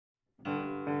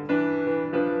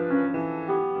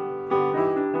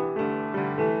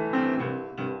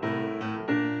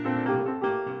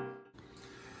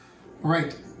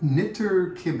Right,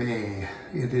 Nitter kibe.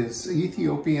 It is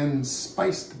Ethiopian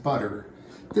spiced butter.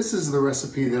 This is the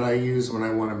recipe that I use when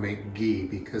I want to make ghee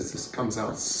because this comes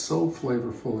out so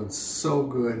flavorful and so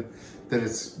good that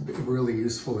it's really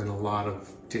useful in a lot of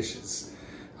dishes.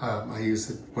 I use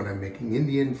it when I'm making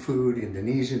Indian food,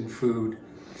 Indonesian food.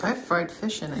 I have fried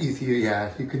fish in it.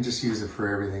 Yeah, you can just use it for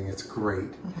everything. It's great.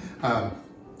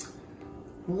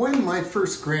 When my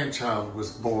first grandchild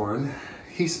was born,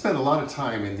 he spent a lot of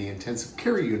time in the intensive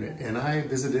care unit, and I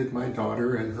visited my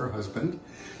daughter and her husband,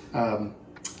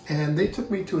 and they took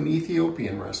me to an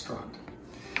Ethiopian restaurant.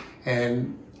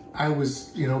 And I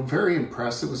was, very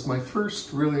impressed. It was my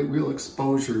first real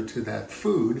exposure to that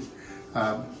food,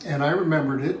 and I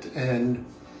remembered it. And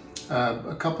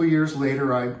a couple years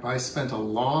later, I spent a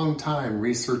long time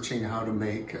researching how to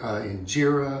make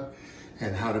injera,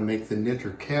 and how to make the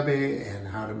nitter kebe, and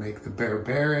how to make the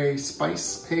berbere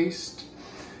spice paste,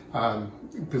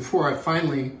 before I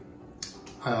finally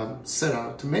set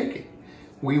out to make it.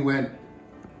 We went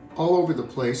all over the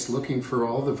place looking for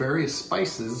all the various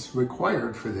spices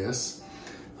required for this,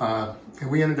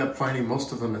 and we ended up finding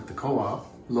most of them at the co-op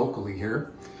locally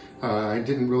here. I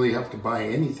didn't really have to buy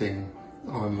anything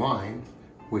online,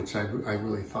 which I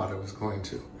really thought I was going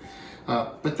to.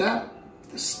 But that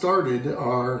started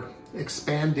our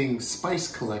expanding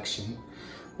spice collection,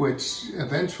 which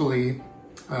eventually,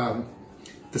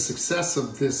 the success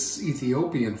of this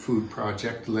Ethiopian food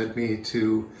project led me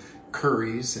to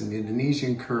curries and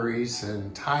Indonesian curries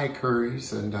and Thai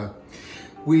curries, and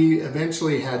we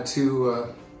eventually had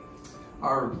to,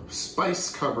 our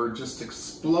spice cupboard just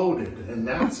exploded, and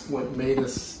that's what made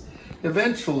us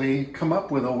eventually come up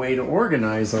with a way to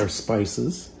organize our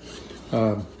spices.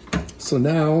 So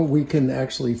now we can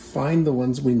actually find the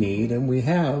ones we need, and we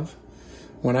have,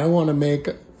 when I want to make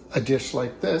a dish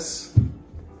like this,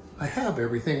 I have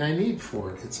everything I need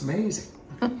for it. It's amazing.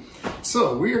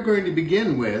 So we are going to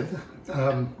begin with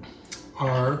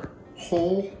our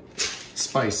whole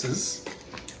spices.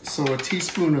 So a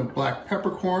teaspoon of black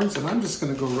peppercorns, and I'm just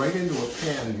going to go right into a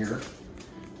pan here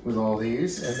with all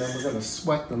these, and then we're going to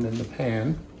sweat them in the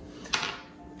pan.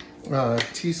 A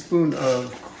teaspoon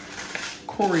of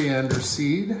coriander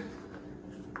seed,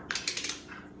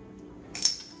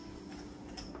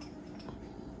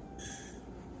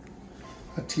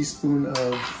 a teaspoon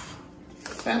of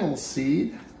fennel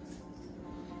seed,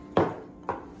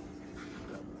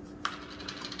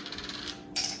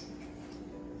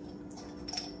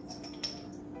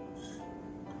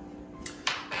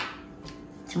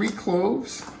 three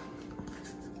cloves,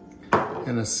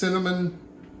 and a cinnamon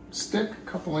stick, a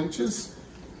couple inches,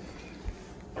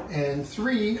 and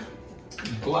 3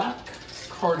 black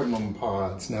cardamom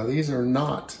pods. Now these are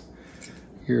not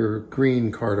your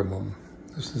green cardamom.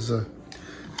 This is a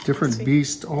different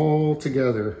beast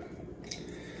altogether.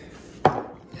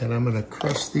 And I'm gonna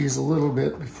crush these a little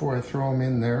bit before I throw them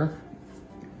in there.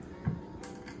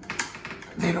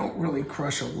 They don't really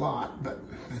crush a lot, but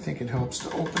I think it helps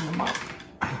to open them up.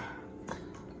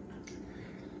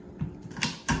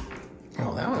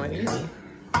 Oh, that one went easy.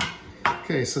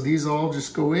 Okay, so these all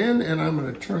just go in, and I'm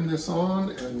going to turn this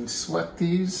on and sweat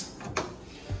these.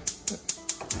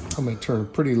 I'm going to turn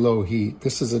pretty low heat.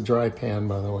 This is a dry pan,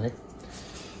 by the way.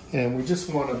 And we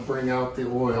just want to bring out the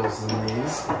oils in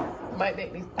these. Might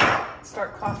make me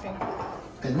start coughing.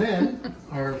 And then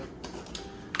our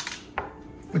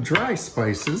dry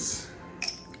spices.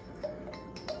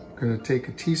 I'm going to take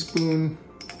a teaspoon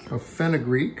of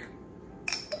fenugreek.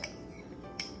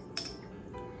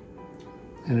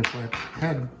 And if I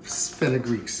had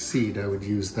fenugreek seed, I would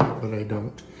use that, but I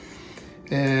don't.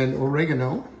 And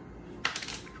oregano,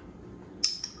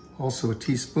 also a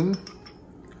teaspoon.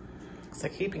 It's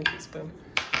like a heaping teaspoon.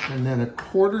 And then a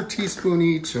 1/4 teaspoon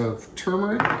each of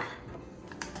turmeric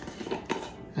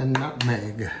and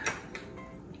nutmeg.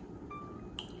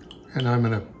 And I'm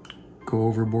gonna go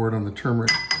overboard on the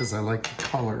turmeric because I like the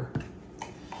color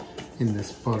in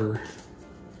this butter.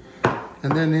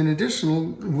 And then in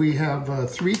addition, we have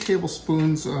 3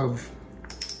 tablespoons of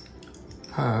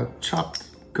chopped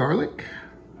garlic,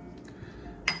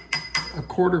 a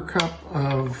 1/4 cup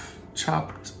of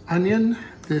chopped onion.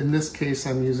 In this case,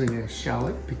 I'm using a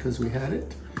shallot because we had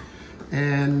it.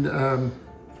 And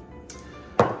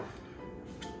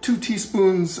 2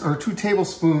 teaspoons or 2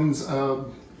 tablespoons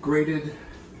of grated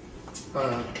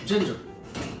ginger.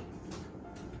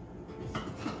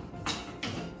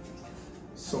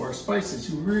 So our spices,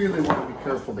 you really want to be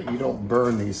careful that you don't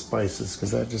burn these spices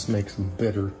because that just makes them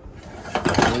bitter.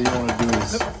 All you want to do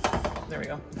is there we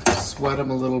go. Sweat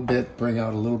them a little bit, bring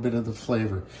out a little bit of the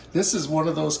flavor. This is one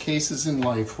of those cases in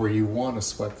life where you want to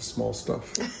sweat the small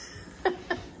stuff.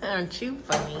 Aren't you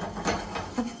funny?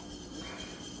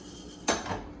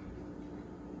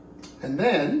 And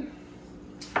then,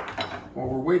 while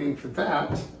we're waiting for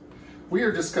that, we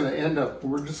are just going to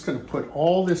we're just going to put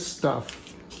all this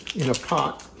stuff in a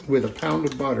pot with a pound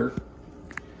of butter.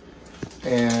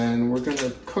 And we're going to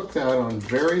cook that on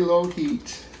very low heat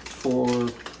for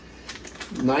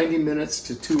 90 minutes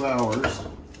to 2 hours.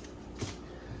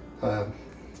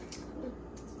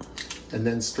 And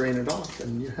then strain it off,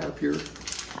 and you have your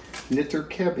knitter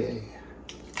kebe,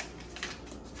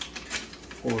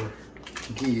 or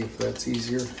ghee if that's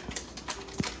easier.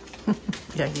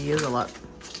 Yeah, ghee is a lot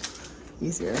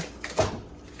easier.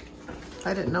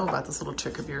 I didn't know about this little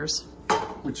trick of yours.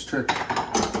 Which trick?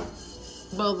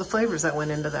 Well, the flavors that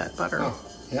went into that butter. Oh,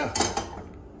 yeah.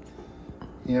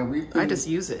 Yeah, I just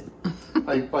use it.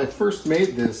 I first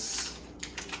made this,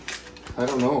 I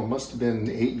don't know, it must have been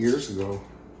 8 years ago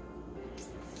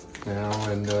now,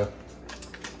 and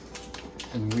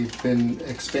we've been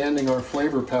expanding our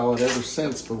flavor palette ever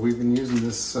since, but we've been using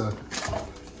this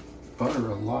butter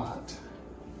a lot.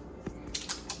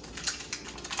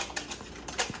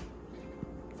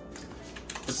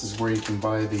 This is where you can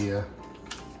buy the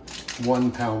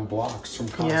 1 pound blocks from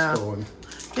Costco. Yeah. And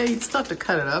Yeah, you'd still have to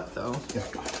cut it up though. yeah.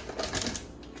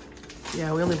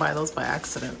 Yeah, we only buy those by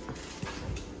accident.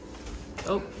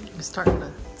 Oh, you're starting to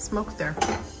smoke there.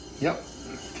 Yep.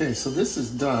 Okay, so this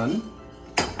is done.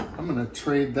 I'm gonna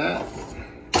trade that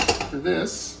for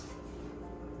this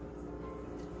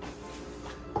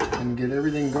and get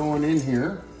everything going in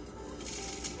here.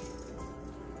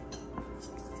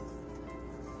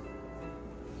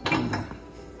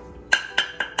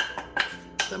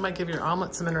 That might give your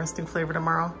omelet some interesting flavor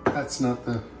tomorrow. That's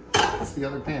the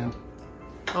other pan.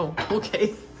 Oh,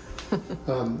 okay.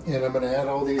 And I'm gonna add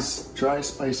all these dry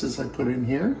spices I put in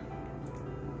here.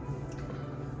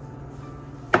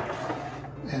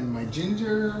 And my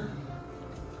ginger.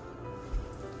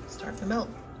 Starting to melt.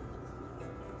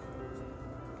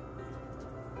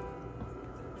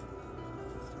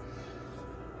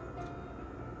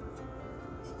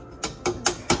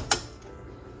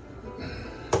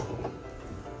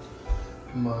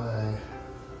 My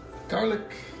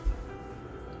garlic.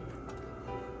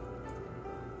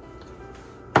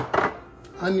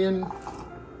 Onion.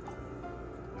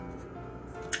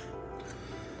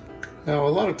 Now, a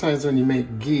lot of times when you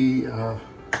make ghee,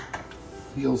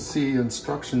 you'll see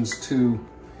instructions to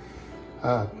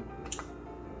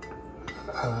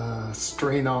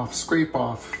scrape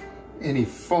off any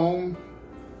foam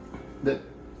that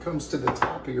comes to the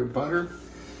top of your butter.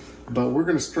 But we're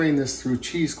going to strain this through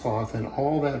cheesecloth, and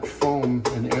all that foam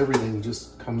and everything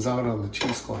just comes out on the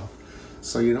cheesecloth.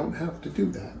 So you don't have to do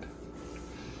that.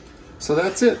 So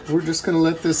that's it. We're just going to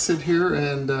let this sit here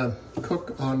and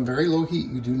cook on very low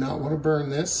heat. You do not want to burn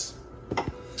this.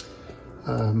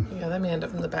 Yeah, that may end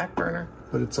up in the back burner.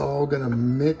 But it's all going to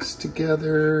mix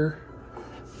together,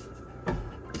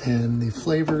 and the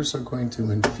flavors are going to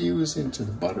infuse into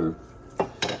the butter,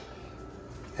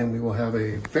 and we will have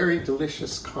a very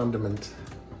delicious condiment.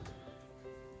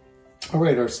 All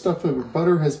right, our stuff of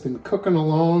butter has been cooking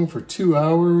along for 2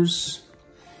 hours.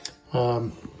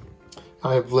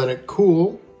 I've let it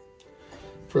cool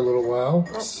for a little while,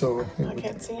 so I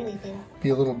can't see anything. be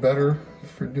a little better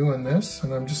for doing this.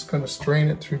 And I'm just going to strain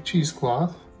it through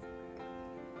cheesecloth.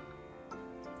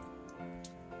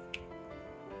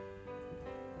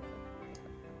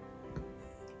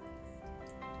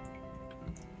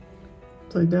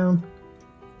 Play down.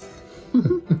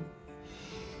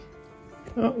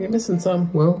 Oh, you're missing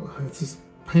some. Well, this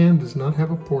pan does not have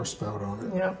a pour spout on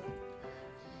it. Yeah.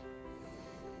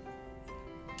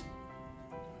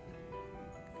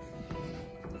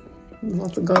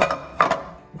 Lots of gunk.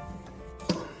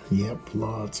 Yep,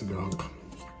 lots of gunk.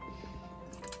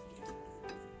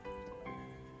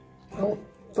 Oh,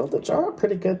 filled the jar up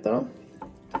pretty good though.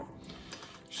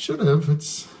 Should have.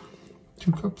 It's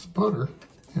 2 cups of butter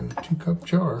in a 2-cup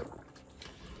jar.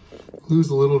 Lose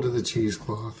a little to the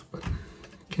cheesecloth, but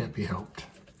can't be helped.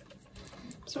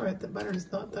 It's alright, the butter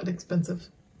is not that expensive.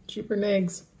 Cheaper than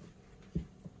eggs.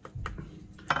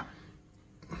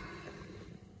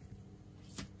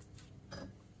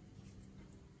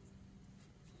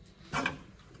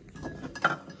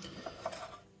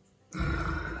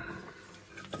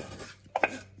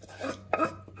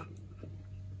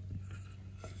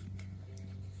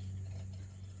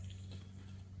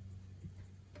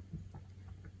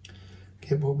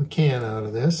 Get what we can out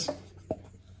of this.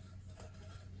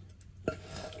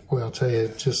 Boy, I'll tell you,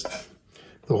 just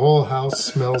the whole house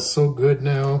smells so good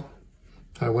now.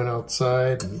 I went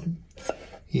outside and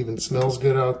even smells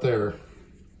good out there.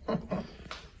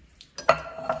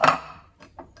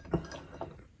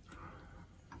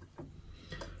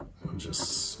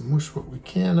 just smush what we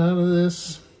can out of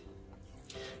this.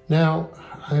 Now,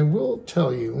 I will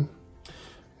tell you,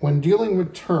 when dealing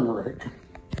with turmeric,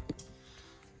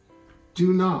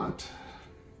 do not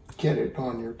get it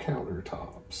on your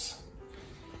countertops.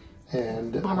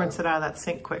 And I'll rinse it out of that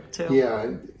sink quick too.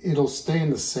 yeah, it'll stay in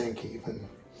the sink even.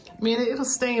 I mean, it'll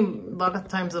stay, a lot of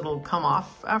times it'll come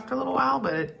off after a little while,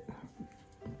 but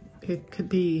it could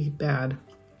be bad.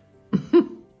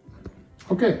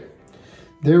 Okay,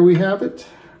 there we have it.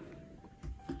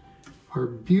 Our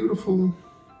beautiful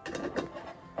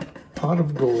pot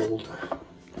of gold.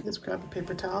 Just grab a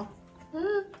paper towel.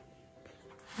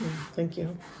 Thank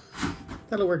you.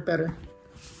 That'll work better.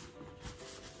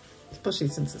 Especially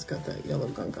since it's got that yellow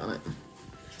gunk on it.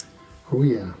 Oh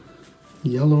yeah,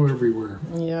 yellow everywhere.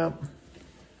 Yep.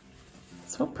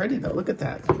 So pretty though, look at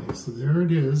that. So there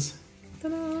it is.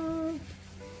 Ta-da!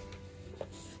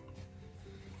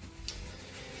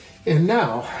 And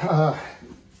now,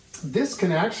 this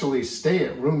can actually stay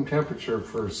at room temperature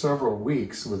for several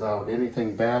weeks without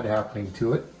anything bad happening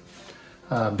to it.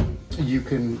 You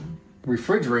can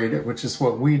refrigerate it, which is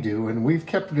what we do, and we've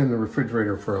kept it in the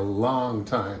refrigerator for a long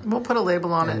time. We'll put a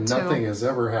label on it too. And nothing has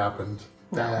ever happened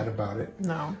bad about it.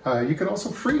 No. You can also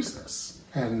freeze this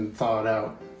and thaw it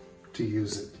out to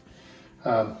use it.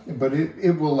 But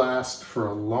it will last for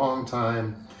a long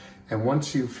time. And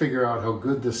once you figure out how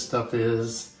good this stuff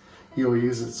is, you'll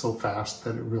use it so fast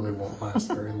that it really won't last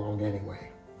very long anyway.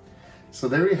 So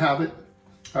there you have it.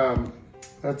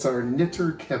 That's our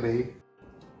knitter kebe.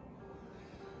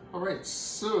 All right,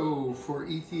 so for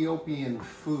Ethiopian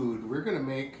food, we're gonna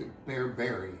make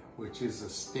berberi, which is a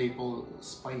staple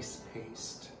spice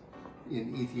paste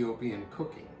in Ethiopian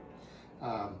cooking.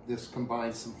 This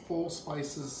combines some whole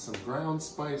spices, some ground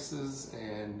spices,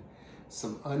 and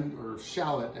some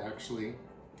shallot actually,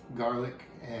 garlic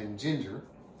and ginger.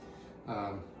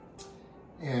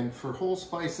 And for whole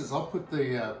spices, I'll put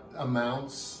the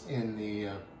amounts in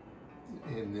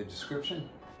the description.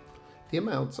 The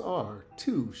amounts are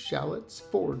 2 shallots,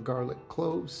 4 garlic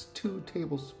cloves, 2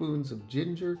 tablespoons of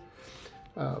ginger,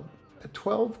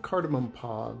 12 cardamom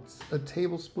pods, a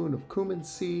tablespoon of cumin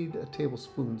seed, a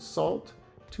tablespoon salt,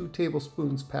 2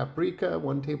 tablespoons paprika,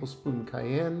 1 tablespoon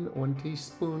cayenne, 1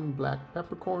 teaspoon black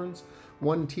peppercorns,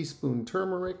 1 teaspoon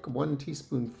turmeric, 1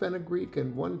 teaspoon fenugreek,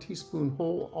 and 1 teaspoon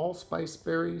whole allspice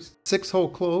berries, 6 whole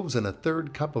cloves, and a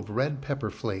 1/3 cup of red pepper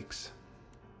flakes.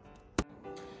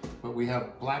 But we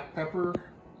have black pepper,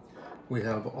 we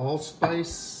have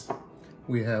allspice,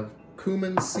 we have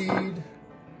cumin seed,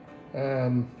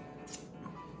 and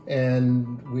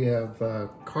we have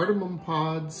cardamom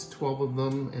pods, 12 of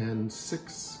them, and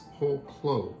 6 whole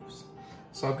cloves.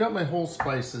 So I've got my whole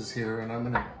spices here, and I'm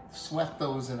gonna sweat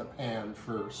those in a pan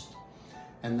first,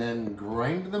 and then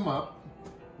grind them up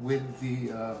with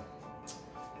the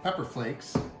pepper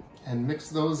flakes, and mix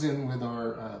those in with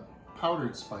our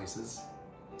powdered spices.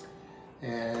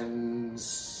 And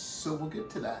so we'll get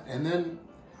to that. And then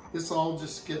this all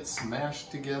just gets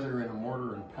mashed together in a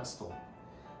mortar and pestle.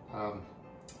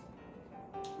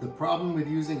 The problem with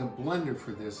using a blender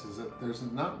for this is that there's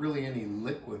not really any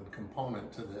liquid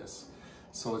component to this.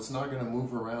 So it's not going to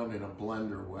move around in a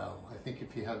blender well. I think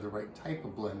if you had the right type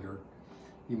of blender,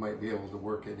 you might be able to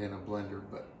work it in a blender,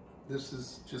 but this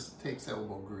is just takes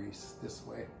elbow grease this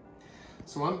way.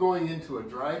 So I'm going into a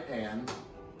dry pan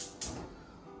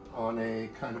on a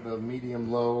kind of a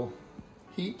medium-low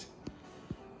heat,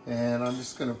 and I'm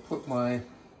just going to put my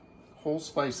whole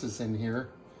spices in here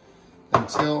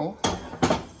until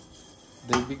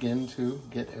they begin to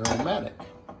get aromatic.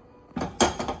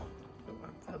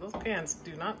 So those pans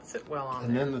do not sit well on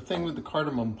And there. then the thing with the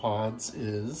cardamom pods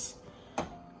is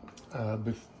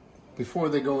before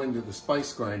they go into the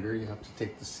spice grinder, you have to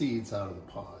take the seeds out of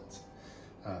the pods.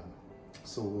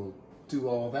 So we'll do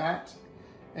all that,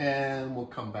 and we'll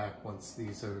come back once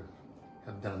these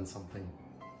have done something.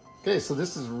 Okay, so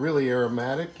this is really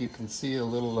aromatic. You can see a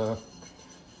little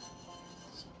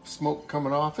smoke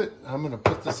coming off it. I'm gonna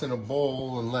put this in a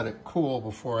bowl and let it cool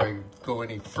before I go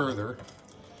any further.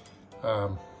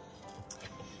 And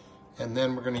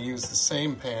then we're gonna use the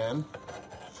same pan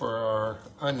for our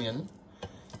onion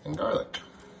and garlic.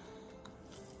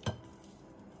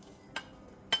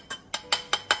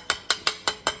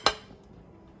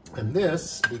 And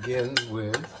this begins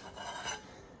with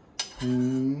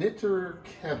knitter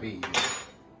kebe.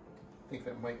 I think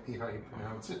that might be how you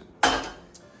pronounce it.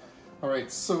 All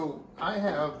right, so I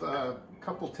have a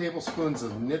couple tablespoons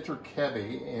of knitter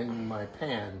kebe in my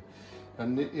pan.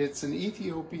 And it's an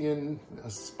Ethiopian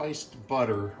spiced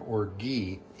butter or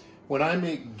ghee. When I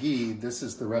make ghee, this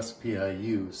is the recipe I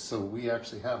use. So we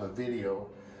actually have a video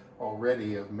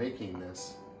already of making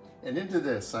this. And into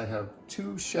this I have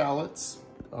 2 shallots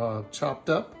chopped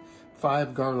up,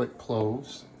 5 garlic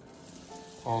cloves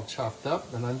all chopped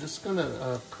up, and I'm just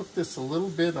gonna cook this a little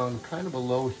bit on kind of a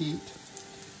low heat.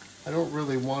 I don't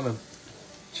really want to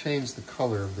change the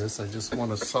color of this, I just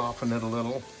want to soften it a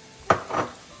little.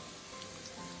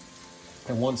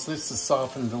 And once this is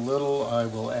softened a little, I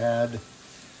will add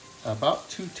about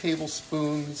 2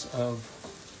 tablespoons of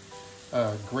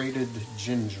grated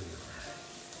ginger.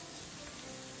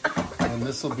 And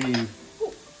this will be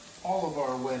all of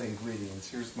our wet ingredients.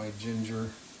 Here's my ginger.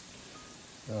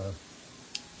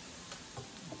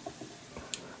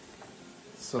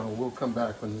 So we'll come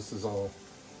back when this is all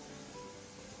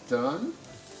done.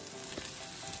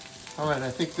 All right,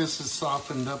 I think this is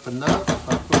softened up enough.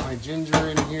 I'll put my ginger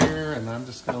in here, and I'm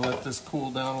just gonna let this cool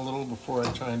down a little before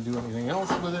I try and do anything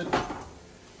else with it.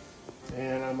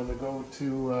 And I'm gonna go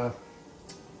to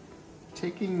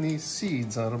taking these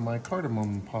seeds out of my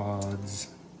cardamom pods.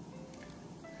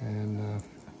 And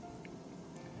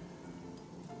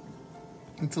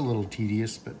it's a little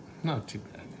tedious, but not too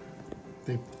bad.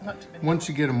 Once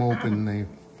you get them open, they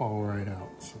fall right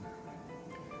out. So.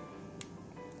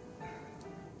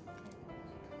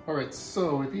 All right,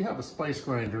 so if you have a spice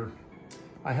grinder,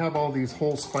 I have all these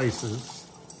whole spices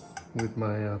with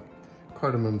my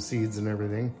cardamom seeds and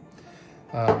everything.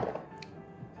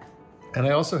 And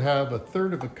I also have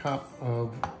 1/3 cup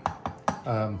of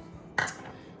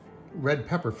red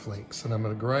pepper flakes, and I'm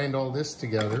gonna grind all this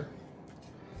together.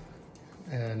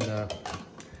 And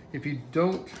if you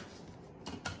don't,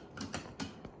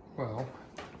 well,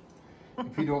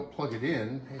 if you don't plug it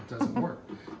in, it doesn't work.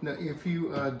 Now, if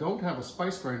you don't have a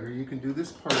spice grinder, you can do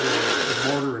this part of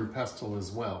mortar and pestle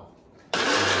as well. But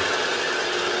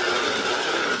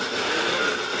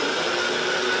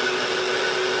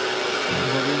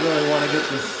we really want to get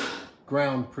this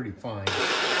ground pretty fine.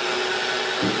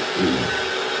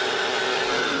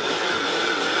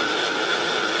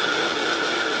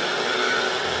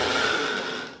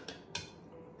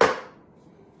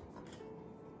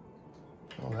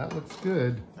 Well, that looks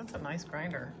good. That's a nice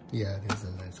grinder. Yeah, it is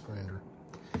a nice grinder.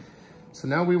 So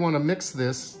now we want to mix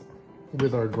this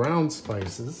with our ground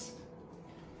spices.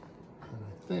 And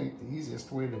I think the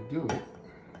easiest way to do it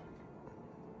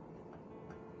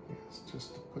is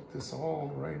just to put this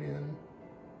all right in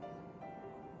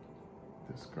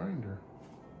this grinder.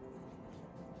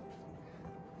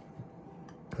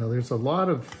 Now there's a lot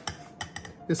of,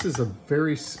 this is a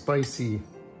very spicy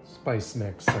spice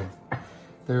mix. So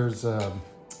there's, what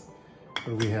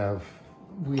do we have?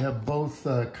 We have both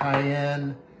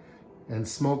cayenne and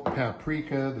smoked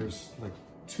paprika. There's like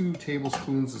 2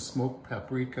 tablespoons of smoked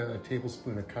paprika, a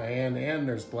tablespoon of cayenne, and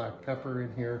there's black pepper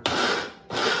in here.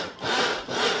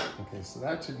 Okay, so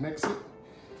that should mix it.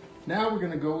 Now we're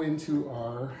gonna go into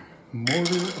our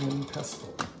mortar and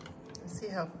pestle. See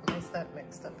how nice that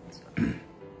mixed up and stuff.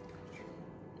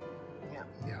 Yeah.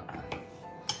 Yeah.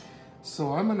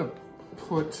 So I'm gonna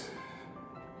put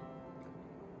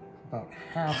about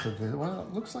half of it. Well,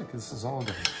 it looks like this is all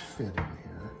gonna fit in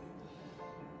here.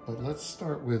 But let's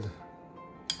start with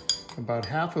about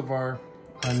half of our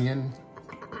onion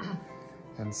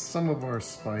and some of our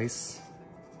spice.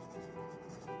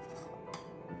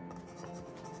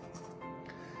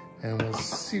 And we'll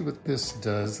see what this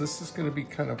does. This is going to be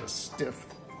kind of a stiff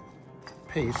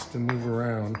paste to move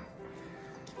around.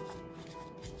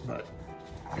 But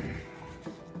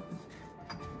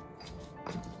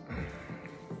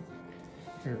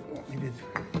here, what we did.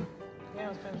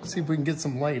 Yeah, See if we can get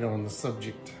some light on the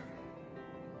subject.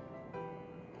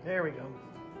 there we go.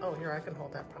 Oh, here, I can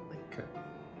hold that probably. Okay.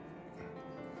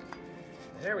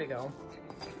 There we go.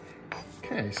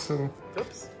 Okay, so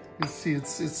Oops. you see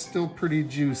it's still pretty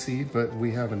juicy, but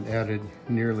we haven't added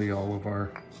nearly all of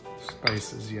our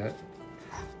spices yet.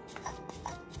 I'm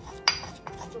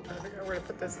trying to figure out where to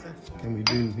put this to. And we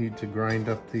do need to grind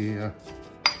up the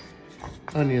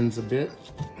onions a bit.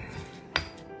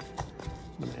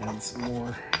 I'm gonna add some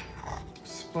more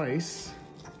spice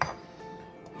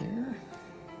here.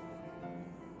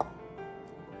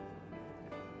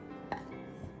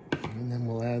 And then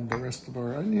we'll add the rest of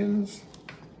our onions,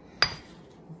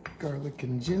 garlic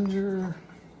and ginger.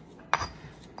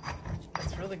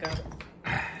 It's really got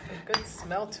a good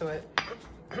smell to it.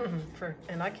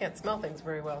 And I can't smell things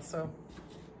very well, so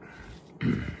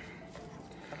got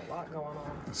a lot going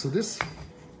on. So this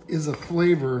is a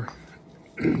flavor.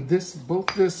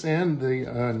 Both this and the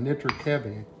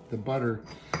nitrokebe, the butter,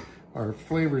 are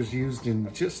flavors used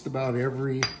in just about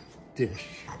every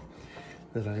dish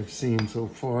that I've seen so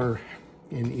far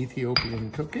in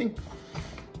Ethiopian cooking.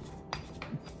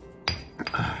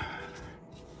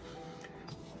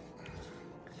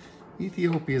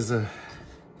 Ethiopia is a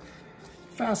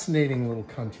fascinating little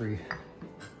country.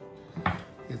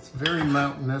 It's very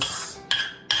mountainous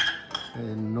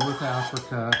in North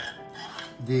Africa.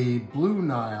 The Blue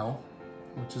Nile,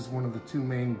 which is one of the two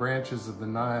main branches of the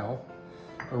Nile,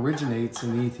 originates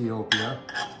in Ethiopia.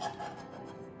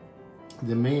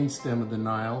 The main stem of the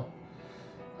Nile,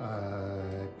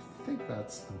 I think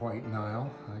that's the White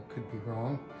Nile, I could be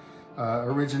wrong,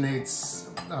 originates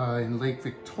in Lake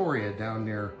Victoria down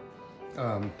near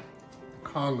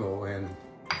Congo and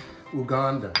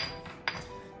Uganda.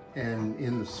 And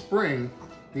in the spring,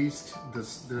 there's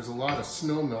a lot of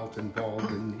snow melt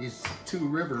involved, and these two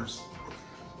rivers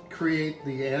create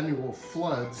the annual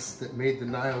floods that made the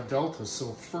Nile Delta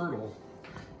so fertile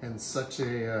and such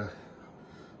a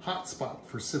hot spot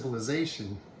for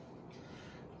civilization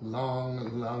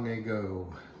long, long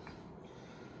ago.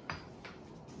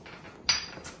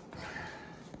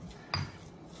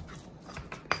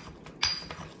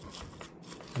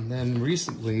 And then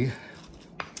recently,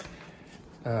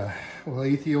 well,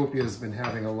 Ethiopia has been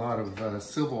having a lot of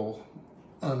civil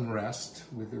unrest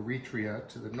with Eritrea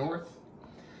to the north.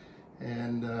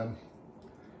 And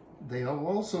they have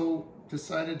also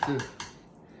decided to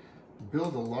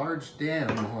build a large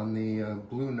dam on the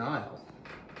Blue Nile,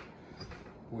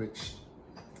 which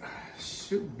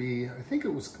should be, I think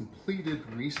it was completed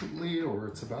recently, or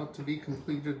it's about to be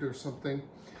completed or something.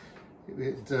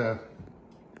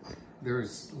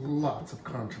 There's lots of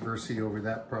controversy over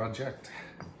that project,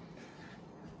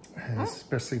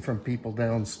 especially from people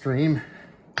downstream.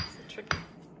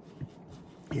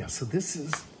 Yeah, so this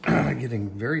is getting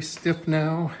very stiff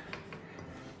now,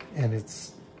 and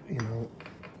it's, you know,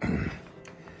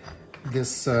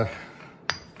 this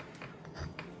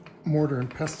mortar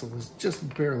and pestle is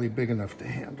just barely big enough to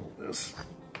handle this.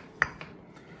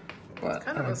 But it's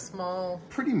kind of a small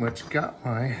pretty much got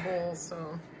my bowl,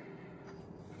 so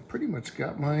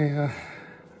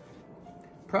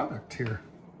product here.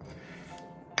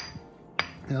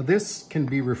 Now this can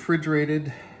be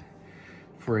refrigerated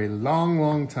for a long,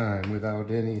 long time without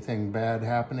anything bad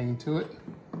happening to it.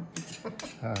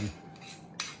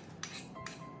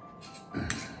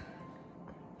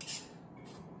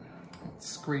 Let's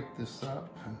scrape this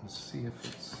up and see if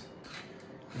it's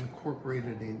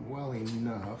incorporated in well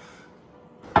enough.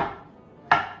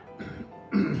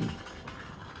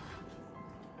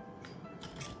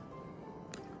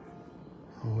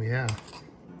 Oh yeah, I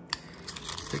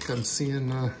think I'm seeing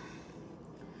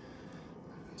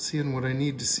what I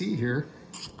need to see here.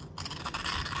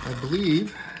 I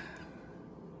believe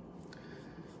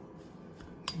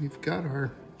we've got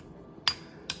our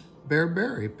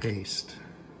bearberry paste.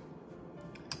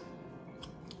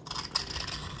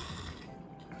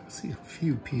 I see a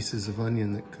few pieces of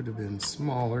onion that could have been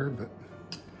smaller, but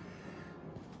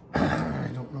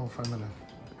I don't know if I'm gonna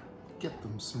get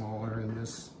them smaller in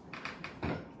this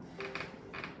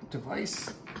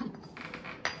device.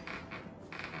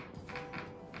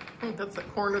 That's the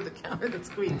corner of the counter that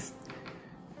squeaks.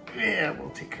 Yeah, we'll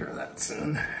take care of that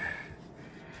soon.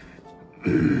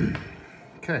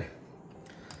 Okay.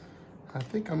 I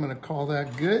think I'm gonna call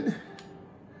that good.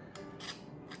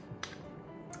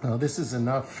 This is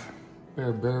enough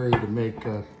bearberry to make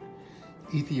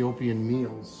Ethiopian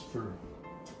meals for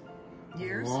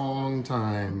years. A long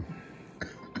time.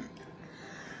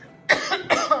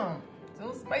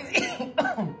 So spicy.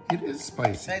 It is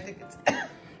spicy. I think it's...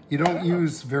 You don't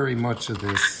use very much of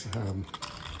this.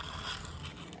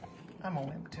 I'm a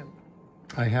wimp too.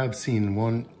 I have seen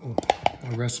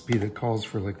a recipe that calls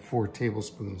for like 4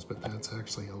 tablespoons, but that's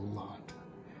actually a lot.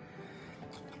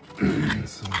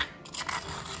 So.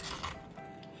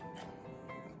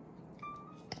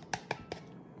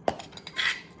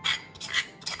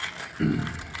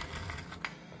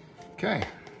 Okay.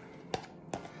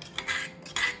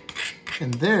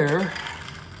 And there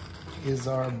is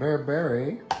our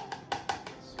bearberry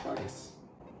spice.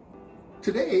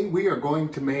 Today we are going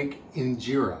to make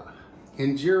injera.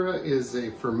 Injera is a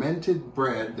fermented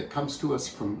bread that comes to us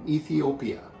from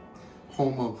Ethiopia,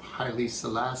 home of Haile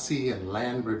Selassie and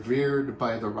land revered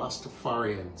by the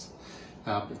Rastafarians.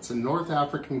 It's a North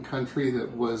African country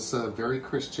that was very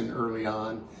Christian early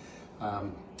on,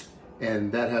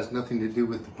 and that has nothing to do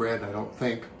with the bread, I don't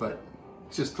think, but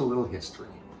just a little history.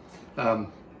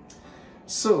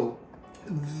 So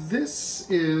this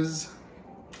is,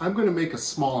 I'm going to make a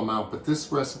small amount, but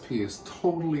this recipe is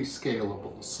totally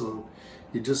scalable. So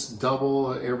you just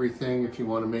double everything if you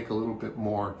want to make a little bit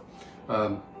more.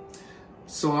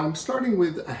 So I'm starting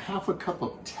with a ½ cup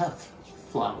of teff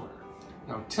flour.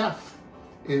 Now teff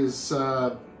is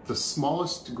the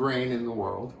smallest grain in the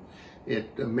world,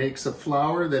 It makes a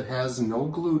flour that has no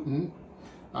gluten.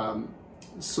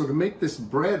 So to make this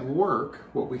bread work,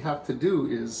 what we have to do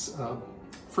is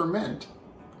ferment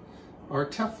our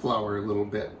teff flour a little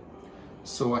bit.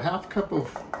 So a half cup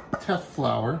of teff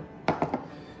flour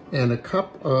and a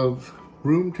cup of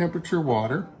room temperature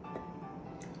water,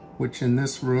 which in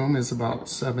this room is about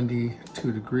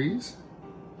 72 degrees.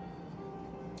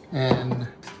 And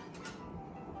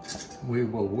we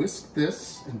will whisk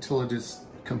this until it is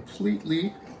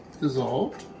completely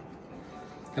dissolved.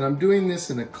 And I'm doing this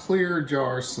in a clear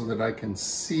jar so that I can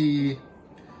see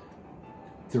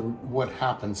what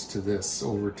happens to this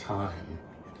over time.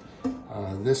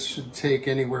 This should take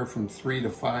anywhere from 3 to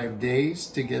 5 days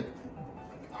to get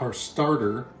our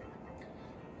starter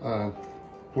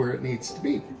where it needs to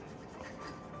be.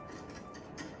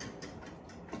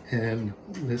 And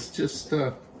this just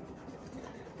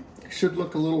should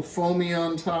look a little foamy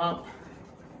on top.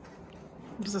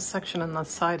 There's a section on the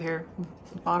side here,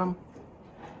 bottom.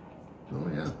 Oh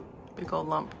yeah. Big old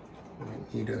lump. I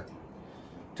need a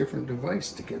different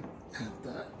device to get at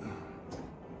that.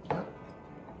 Yep.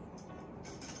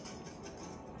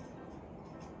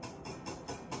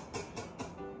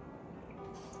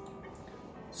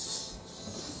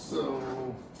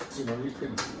 So, you know,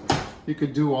 you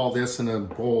could do all this in a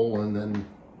bowl and then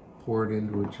pour it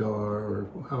into a jar or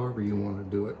however you want to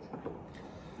do it.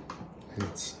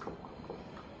 It's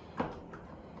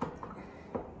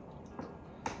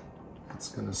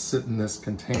going to sit in this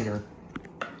container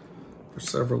for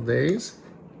several days.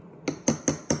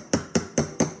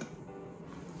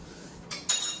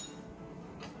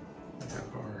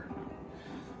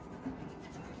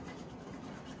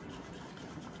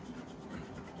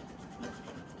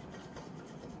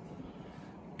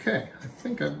 Okay, I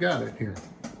think I've got it here.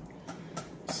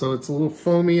 So it's a little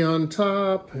foamy on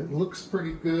top. It looks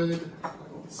pretty good. I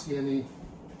don't see any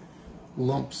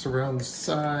lumps around the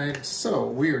side. So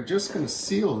we are just going to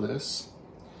seal this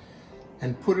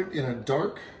and put it in a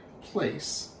dark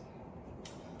place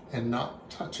and not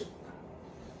touch it.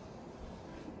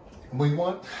 We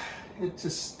want it to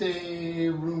stay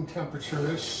room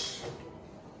temperature-ish.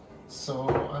 So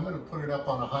I'm going to put it up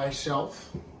on a high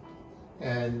shelf,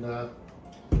 and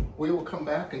we will come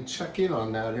back and check in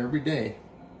on that every day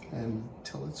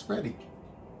until it's ready.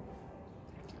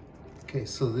 Okay,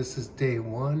 so this is day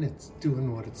one. It's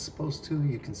doing what it's supposed to.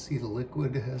 You can see the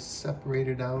liquid has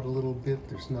separated out a little bit.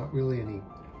 There's not really any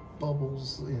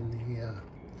bubbles in the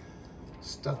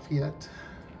stuff yet.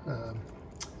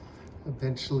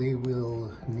 Eventually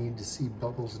we'll need to see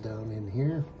bubbles down in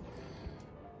here.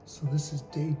 So this is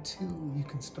day two. You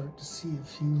can start to see a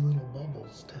few little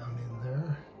bubbles down in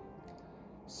there.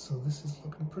 So this is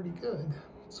looking pretty good.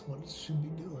 That's what it should be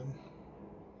doing.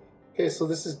 Okay, so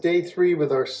this is day three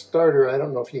with our starter. I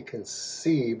don't know if you can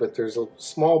see, but there's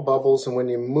small bubbles, and when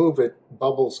you move it,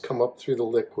 bubbles come up through the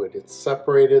liquid. It's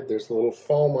separated, there's a little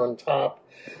foam on top.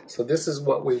 So this is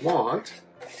what we want.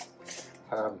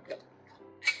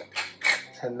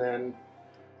 And then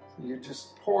you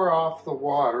just pour off the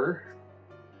water.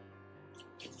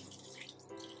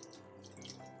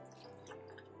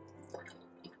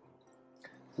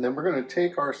 And then we're going to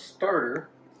take our starter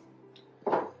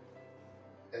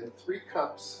and 3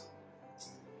 cups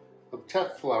of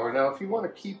teff flour. Now, if you want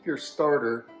to keep your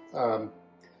starter,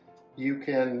 you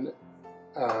can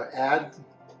add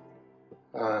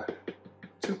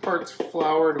 2 parts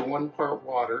flour to 1 part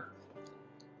water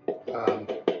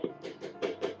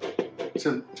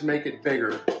to make it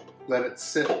bigger. Let it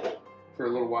sit for a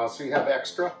little while so you have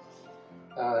extra,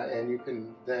 and you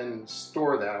can then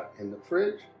store that in the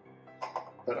fridge.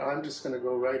 But I'm just going to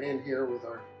go right in here with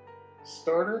our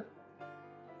starter.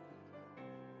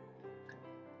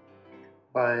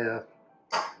 By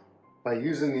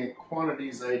using the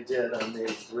quantities I did, I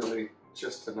made really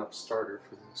just enough starter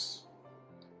for this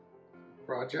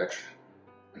project.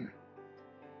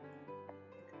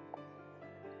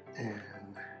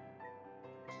 And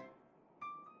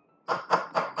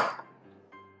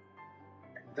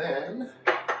then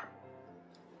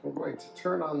we're going to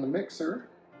turn on the mixer.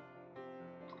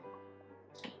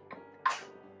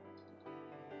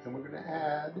 And we're going to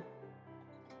add,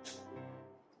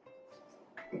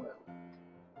 well,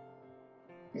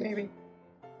 maybe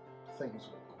things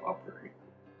will cooperate.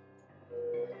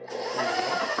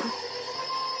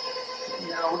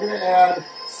 Now we're going to add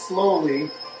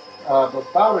slowly about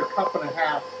 1.5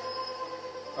 cups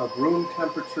of room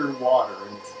temperature water.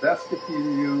 And it's best if you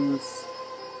use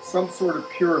some sort of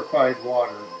purified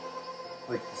water,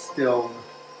 like distilled.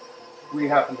 We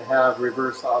happen to have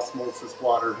reverse osmosis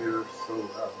water here, so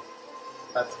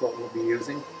that's what we'll be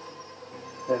using.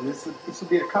 And this will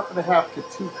be a cup and a half to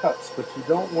 2 cups, but you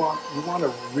want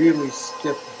a really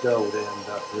stiff dough to end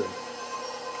up here.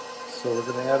 So we're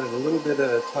going to add it a little bit at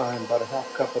a time, about a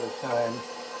half cup at a time.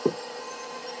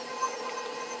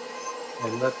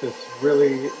 And let this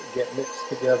really get mixed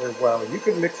together well. You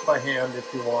can mix by hand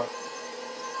if you want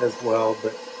as well,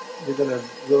 but you're going to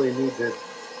really need to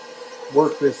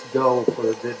work this dough for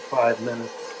a good 5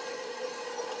 minutes.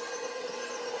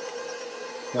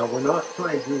 Now we're not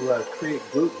trying to create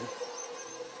gluten.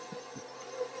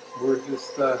 We're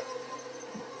just, since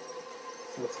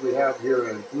we have here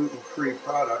a gluten-free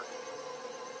product,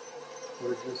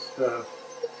 we're just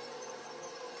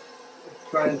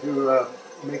trying to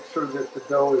make sure that the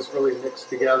dough is really mixed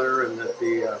together and that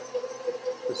the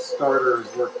starter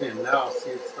is worked in. Now, see,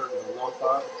 it's starting to lump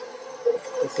up.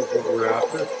 This is what we're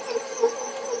after.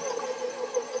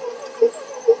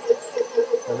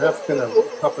 And that's been a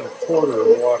cup and a quarter of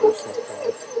water so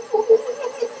far.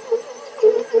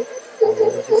 And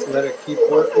we'll just let it keep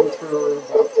working for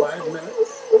about 5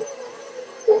 minutes.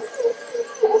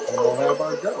 And we'll have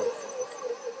our dough.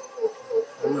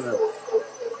 I'm going to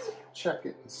check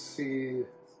it and see. I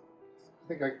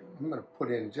think I'm going to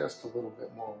put in just a little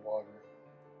bit more water.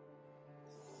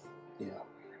 Yeah,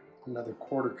 another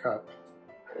quarter cup.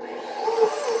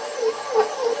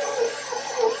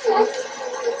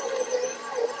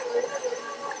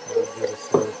 I'll get us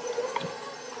a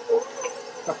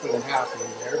cup and a half in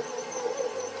there.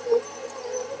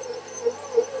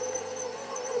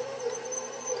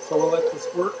 So we'll let this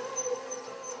work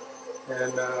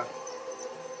and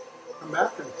come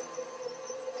back and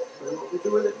show you what we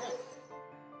do with it next.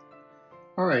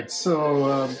 All right,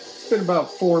 so it's been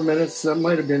about 4 minutes. That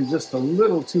might have been just a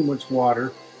little too much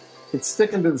water. It's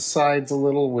sticking to the sides a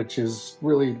little, which is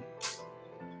really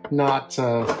not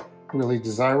really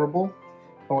desirable.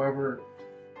 However,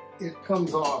 it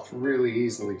comes off really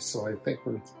easily, so I think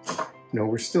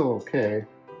we're still okay.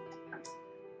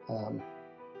 I'll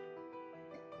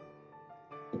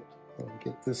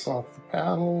get this off the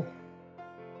paddle.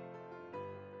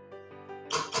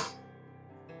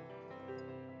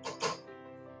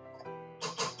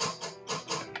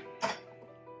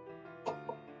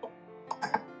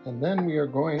 And then we are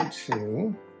going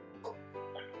to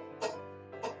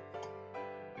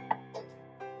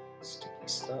sticky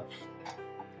stuff.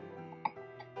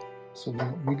 So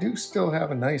we do still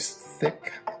have a nice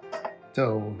thick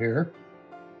dough here,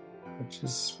 which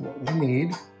is what we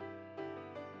need.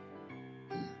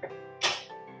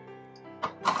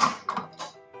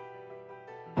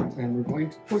 And we're going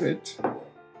to put it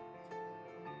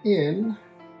in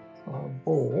a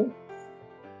bowl.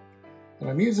 And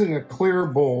I'm using a clear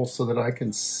bowl so that I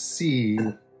can see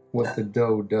what the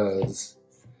dough does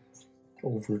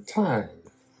over time.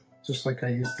 Just like I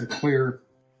used the clear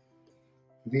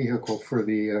vehicle for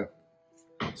the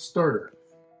starter.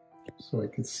 So I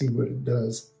can see what it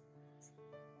does.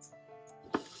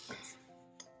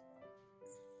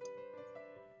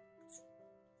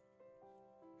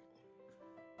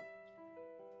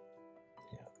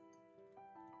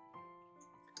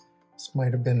 This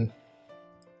might have been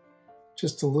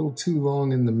just a little too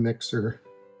long in the mixer,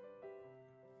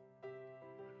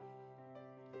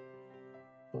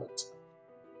 but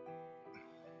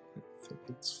I think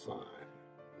it's fine.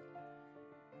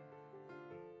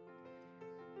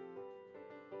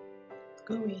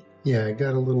 Gooey. Yeah, it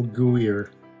got a little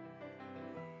gooier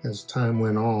as time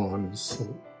went on,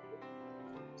 so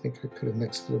I think I could have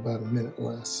mixed it about a minute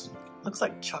less. Looks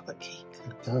like chocolate cake.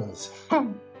 It does.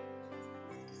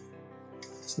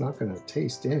 It's not going to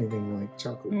taste anything like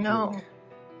chocolate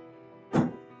cake.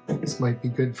 This might be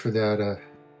good for that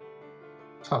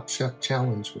Top Chef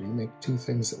challenge where you make 2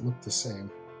 things that look the same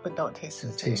but don't taste the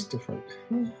same. Taste different.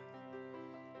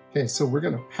 Okay, so we're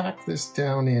going to pack this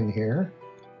down in here.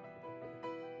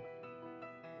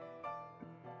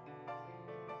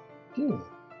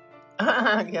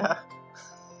 Yeah,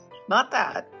 not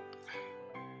that.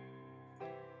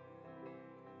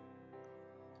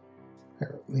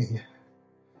 Apparently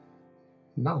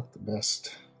not the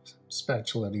best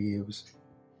spatula to use.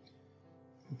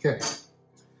 Okay,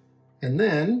 and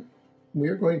then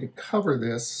we're going to cover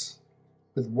this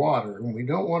with water, and we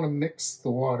don't want to mix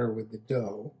the water with the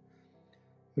dough.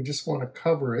 We just want to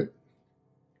cover it,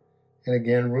 and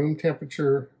again, room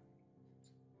temperature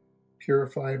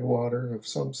purified water of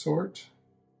some sort.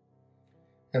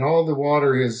 And all the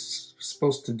water is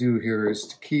supposed to do here is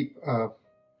to keep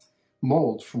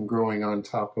mold from growing on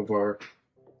top of our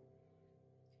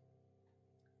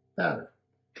batter.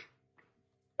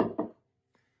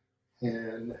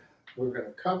 And we're going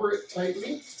to cover it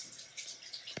tightly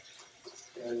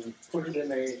and put it in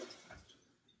a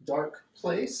dark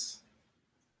place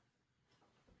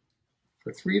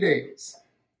for 3 days.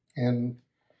 And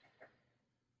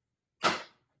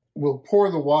we'll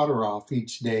pour the water off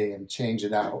each day and change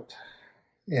it out,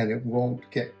 and it won't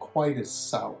get quite as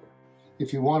sour.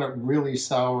 If you want it really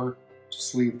sour,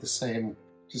 just leave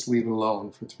it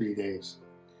alone for 3 days.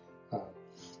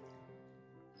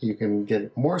 You can get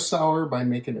it more sour by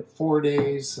making it 4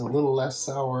 days, a little less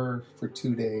sour for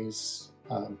 2 days.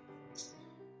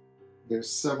 There's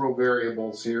several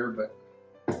variables here, but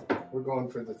we're going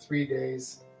for the 3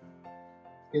 days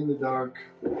in the dark.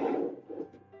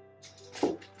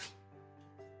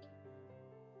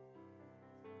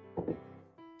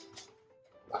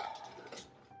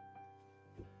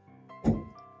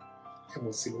 And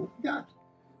we'll see what we got.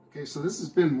 Okay, so this has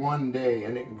been 1 day,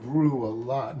 and it grew a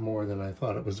lot more than I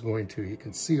thought it was going to. You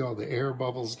can see all the air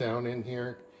bubbles down in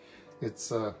here.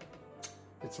 It's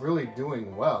really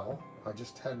doing well. I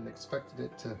just hadn't expected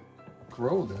it to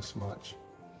grow this much.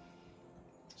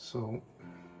 So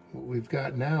what we've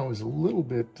got now is a little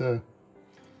bit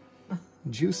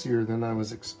juicier than I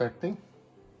was expecting,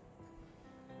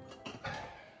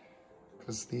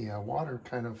 because the water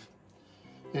kind of,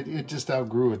 it just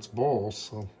outgrew its bowl,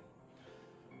 so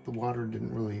the water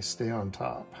didn't really stay on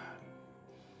top.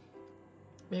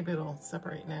 Maybe it'll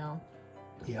separate now.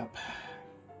 Yep.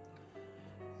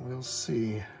 We'll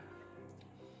see.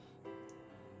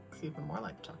 It's even more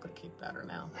like chocolate cake batter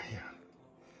now. Yeah.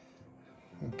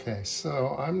 Okay,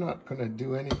 so I'm not going to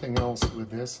do anything else with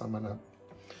this. I'm going to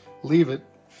leave it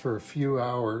for a few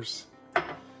hours,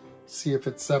 see if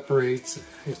it separates.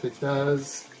 If it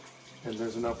does, and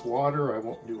there's enough water, I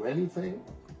won't do anything.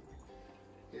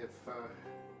 If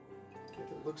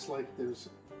it looks like there's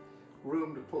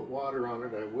room to put water on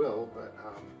it, I will, but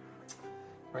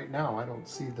right now I don't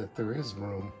see that there is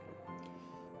room.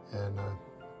 And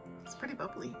it's pretty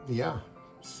bubbly. yeah,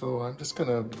 so I'm just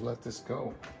gonna let this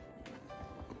go.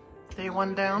 Day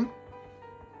 1 down.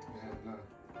 And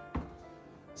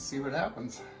see what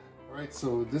happens. All right,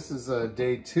 so this is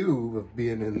day 2 of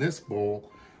being in this bowl.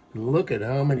 Look at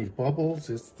how many bubbles.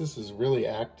 This is really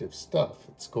active stuff.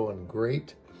 It's going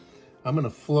great. I'm going to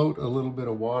float a little bit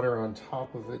of water on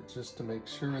top of it just to make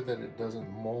sure that it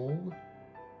doesn't mold.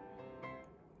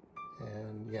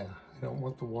 And yeah, I don't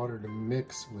want the water to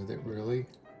mix with it really.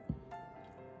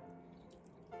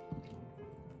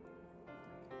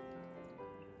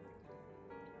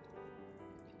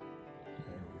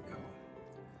 There we go.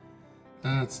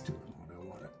 That's doing what I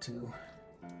want it to.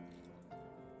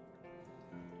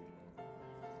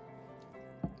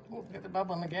 We'll get the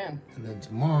bubbling again. And then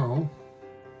tomorrow,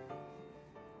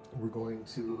 we're going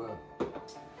to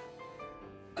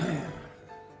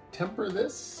temper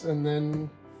this and then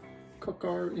cook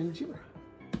our injera.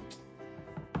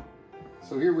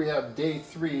 So here we have day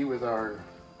 3 with our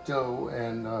dough,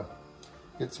 and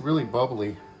it's really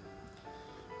bubbly.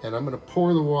 And I'm going to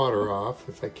pour the water off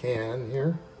if I can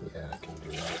here. Yeah, I can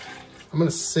do that. I'm going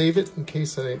to save it in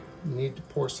case I need to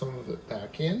pour some of it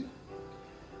back in.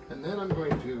 And then I'm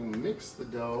going to mix the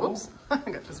dough. Oops, I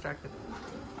got distracted.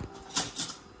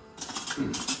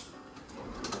 Just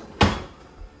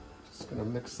going to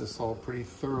mix this all pretty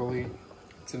thoroughly.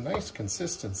 It's a nice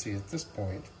consistency at this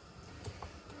point.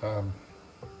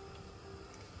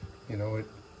 You know,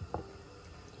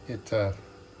 it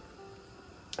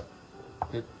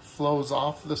flows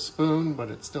off the spoon, but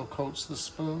it still coats the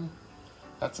spoon.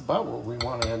 That's about what we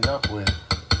want to end up with.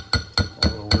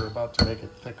 Although we're about to make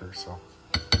it thicker, so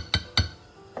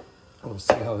we'll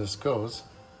see how this goes.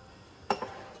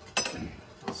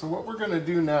 So what we're going to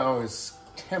do now is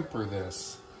temper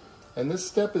this. And this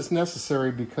step is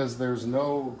necessary because there's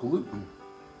no gluten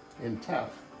in teff.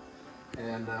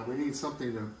 And we need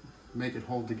something to make it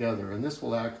hold together. And this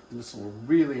will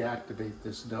really activate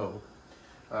this dough.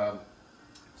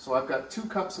 So I've got 2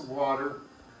 cups of water.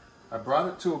 I brought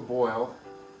it to a boil.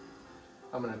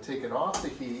 I'm going to take it off the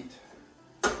heat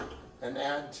and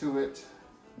add to it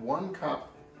 1 cup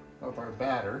of our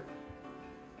batter.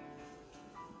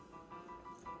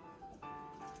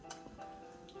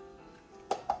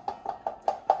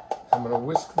 I'm going to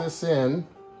whisk this in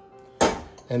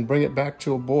and bring it back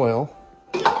to a boil.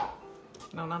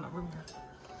 No, not room here.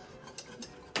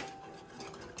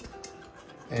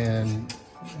 And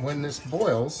when this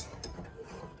boils,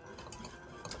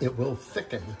 it will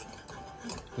thicken.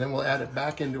 Then we'll add it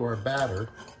back into our batter.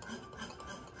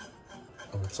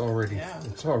 Oh, it's already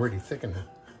thickening.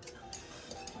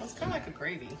 Well, it's kind of like a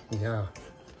gravy. Yeah.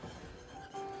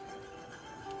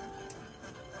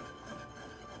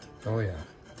 Oh yeah.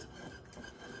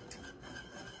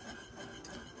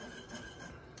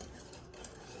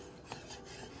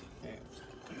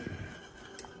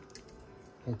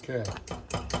 Okay,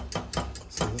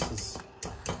 so this is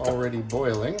already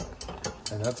boiling,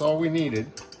 and that's all we needed.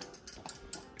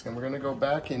 And we're gonna go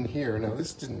back in here. Now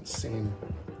this seemed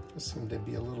to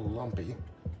be a little lumpy,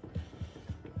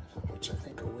 which I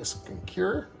think a whisk can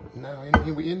cure. Now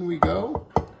in we go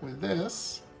with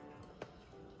this.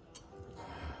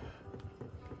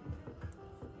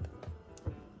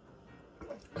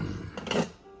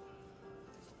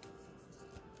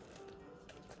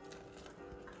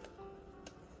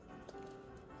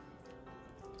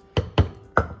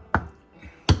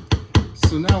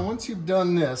 So now once you've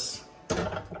done this,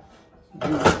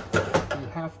 you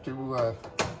have to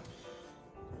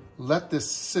let this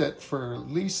sit for at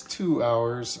least 2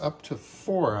 hours, up to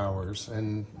 4 hours.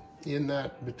 And in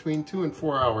that, between 2 and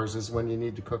 4 hours is when you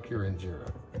need to cook your injera.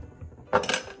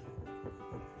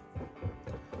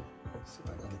 See if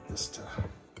I can get this to...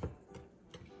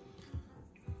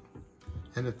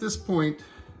 And at this point,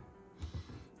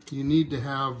 you need to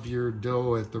have your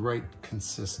dough at the right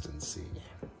consistency.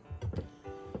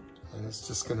 And it's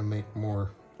just going to make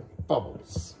more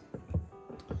bubbles.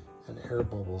 And air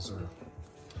bubbles are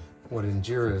what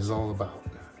injera is all about.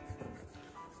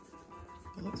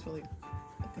 It looks really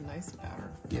like a nice batter.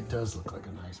 It does look like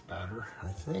a nice batter, I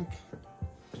think.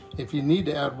 If you need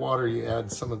to add water, you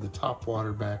add some of the top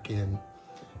water back in.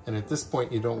 And at this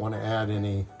point, you don't want to add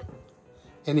any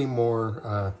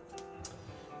more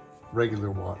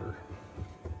regular water.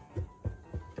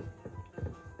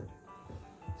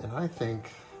 And I think,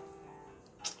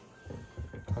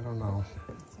 I don't know.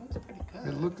 It sounds pretty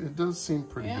good. It does seem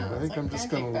pretty good. I think I'm just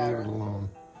going to leave it alone.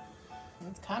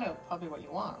 It's kind of probably what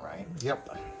you want, right? Yep.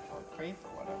 Or crepe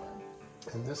or whatever.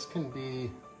 And this can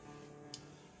be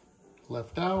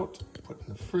left out, put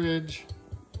in the fridge.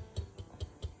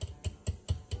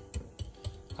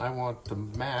 I want the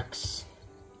max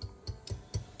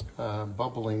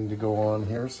bubbling to go on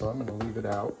here, so I'm going to leave it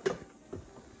out.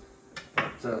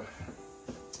 But,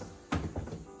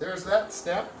 there's that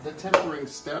step, the tempering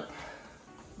step.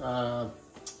 I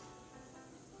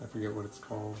forget what it's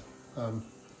called.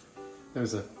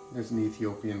 There's an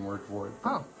Ethiopian word for it.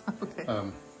 Oh,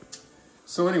 okay.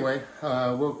 So anyway,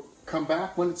 we'll come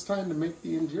back when it's time to make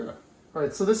the injera. All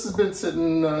right, so this has been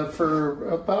sitting for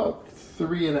about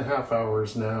 3.5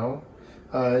 hours now.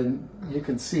 You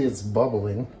can see it's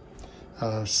bubbling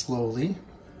slowly,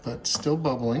 but still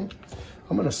bubbling.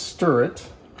 I'm going to stir it.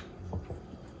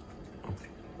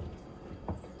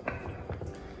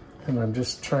 And I'm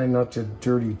just trying not to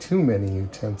dirty too many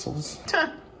utensils.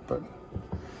 But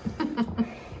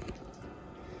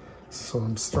so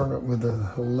I'm stirring it with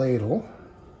a ladle.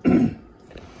 And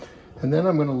then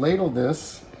I'm going to ladle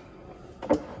this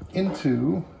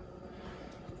into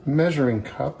measuring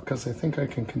cup, because I think I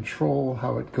can control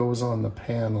how it goes on the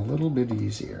pan a little bit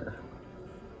easier.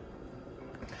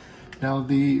 Now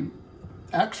the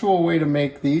actual way to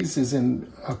make these is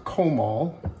in a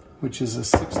comal, which is a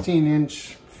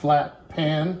 16-inch flat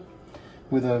pan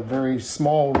with a very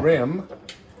small rim.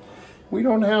 We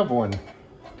don't have one,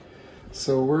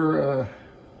 so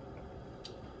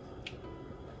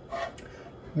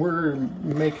we're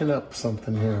making up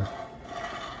something here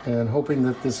and hoping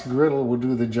that this griddle will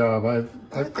do the job.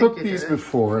 I've cooked these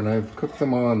before, and I've cooked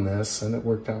them on this, and it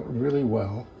worked out really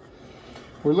well.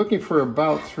 We're looking for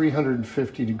about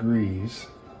 350 degrees.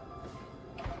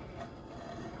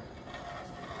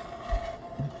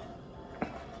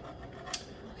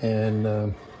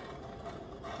 And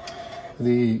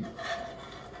the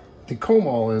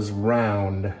comal is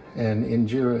round, and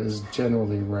injera is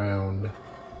generally round.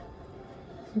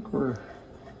 I think we're...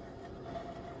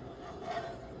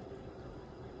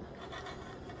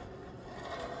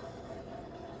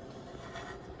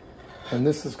 And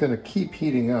this is going to keep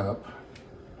heating up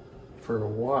for a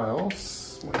while.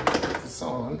 When I put this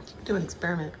on. Do an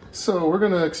experiment. So we're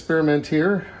going to experiment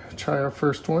here. Try our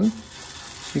first one.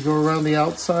 You go around the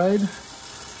outside.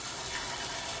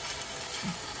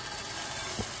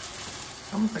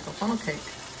 Almost like a funnel cake.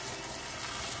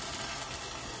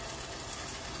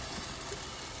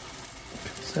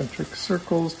 Concentric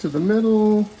circles to the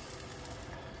middle.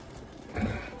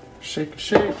 Shake,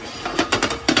 shake.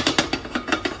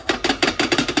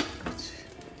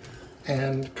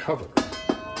 And cover.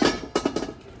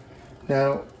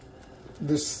 Now,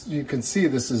 this, you can see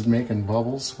this is making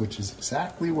bubbles, which is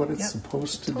exactly what it's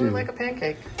supposed to do. Like a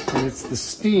pancake. And it's the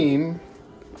steam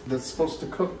that's supposed to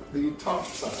cook the top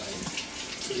side.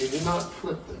 So you do not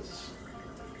flip this.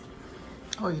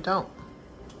 Oh, you don't?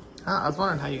 I was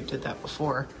wondering how you did that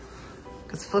before.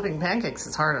 Because flipping pancakes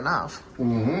is hard enough.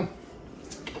 Mm-hmm.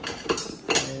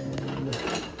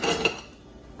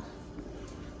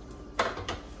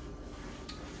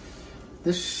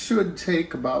 This should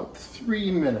take about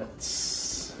 3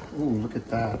 minutes. Ooh, look at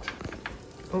that.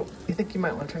 Oh, you think you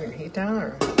might want to turn your heat down,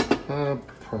 or?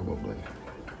 Probably.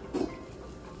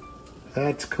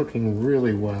 That's cooking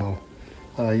really well.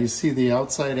 You see the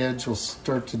outside edge will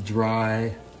start to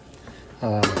dry.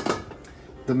 The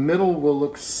middle will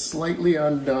look slightly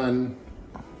undone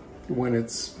when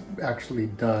it's actually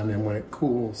done, and when it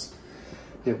cools,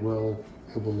 it will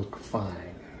look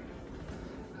fine.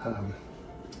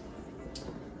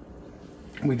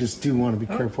 We just do want to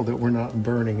be careful that we're not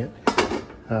burning it.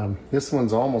 This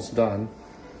one's almost done.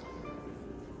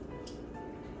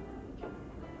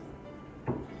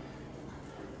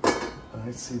 I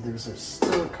see there's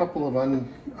still a couple of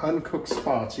uncooked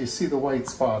spots. You see the white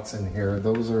spots in here.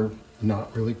 Those are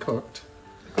not really cooked.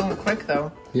 Going quick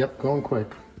though. Yep, going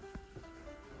quick.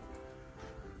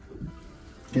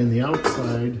 And the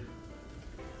outside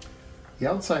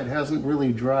hasn't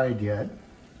really dried yet.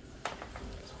 So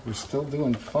we're still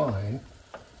doing fine.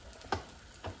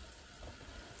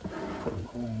 Put a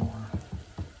little more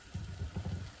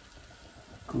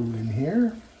glue in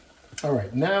here. All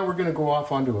right, now we're gonna go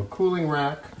off onto a cooling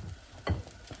rack.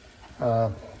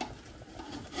 A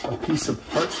piece of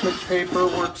parchment paper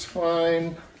works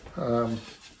fine. I'm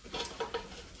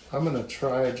gonna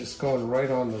try just going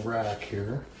right on the rack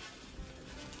here.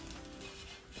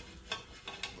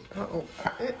 Uh-oh.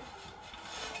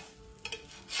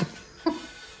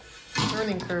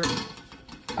 Learning curve.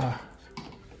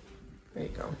 There you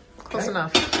go. Close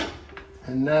enough.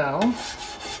 And now,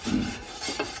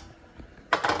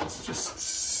 let's just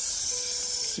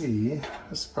see.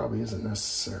 This probably isn't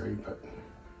necessary, but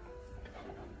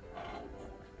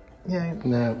yeah.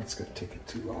 Nah, it's gonna take it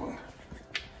too long.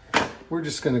 We're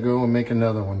just gonna go and make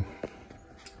another one.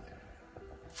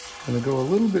 I'm gonna go a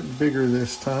little bit bigger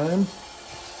this time.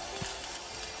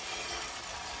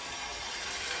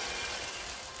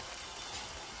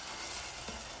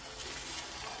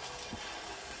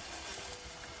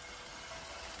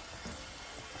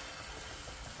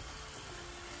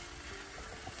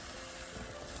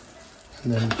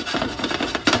 And then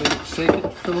shake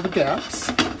it, fill the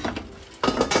gaps,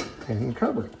 and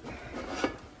cover it.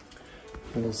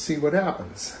 And we'll see what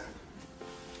happens.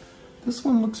 This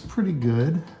one looks pretty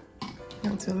good.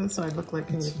 What's the other side look like?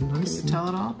 Can you tell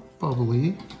it all?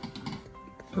 Bubbly.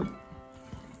 Oh.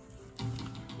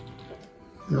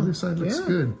 The other side looks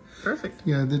good. Perfect.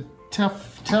 Yeah, the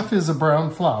teff is a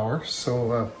brown flour,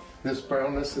 so this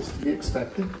brownness is to be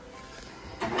expected.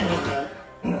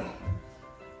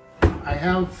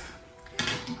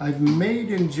 I've made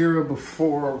injera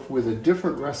before with a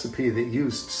different recipe that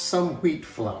used some wheat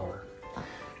flour,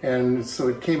 and so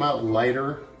it came out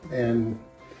lighter. And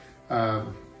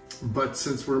but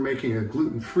since we're making a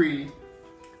gluten-free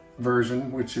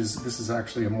version, this is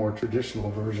actually a more traditional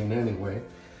version anyway,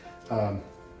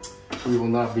 we will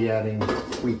not be adding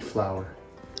wheat flour.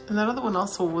 And that other one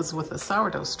also was with a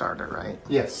sourdough starter, right?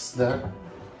 Yes, that.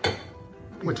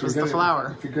 Which was the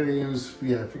flour. If you're going to use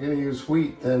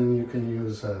wheat, then you can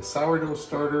use a sourdough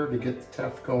starter to get the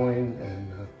teff going,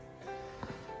 and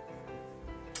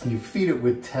you feed it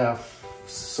with teff,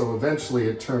 so eventually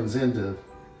it turns into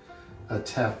a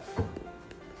teff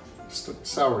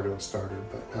sourdough starter.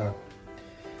 But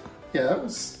yeah,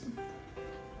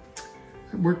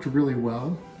 it worked really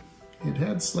well. It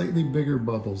had slightly bigger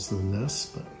bubbles than this,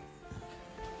 but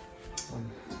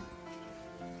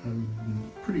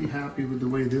I'm pretty happy with the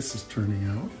way this is turning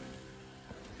out.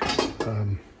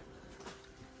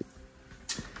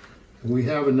 We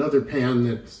have another pan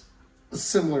that's a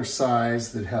similar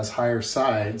size that has higher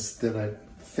sides that I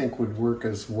think would work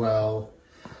as well,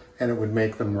 and it would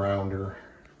make them rounder.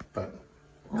 But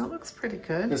that looks pretty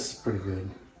good. This is pretty good.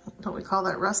 Don't we call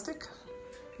that rustic?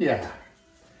 Yeah.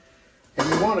 And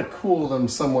you want to cool them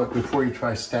somewhat before you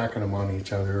try stacking them on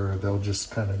each other, or they'll just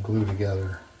kind of glue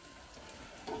together.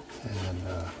 And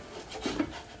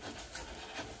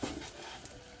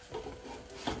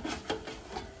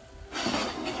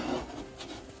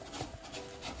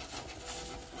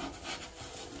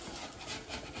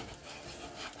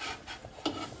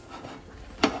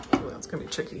that's gonna be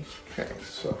tricky. okay,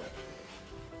 so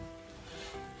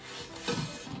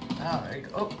there you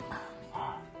go.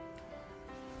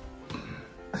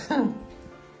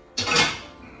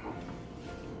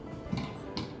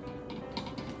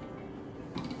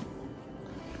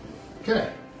 okay.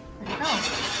 There you go.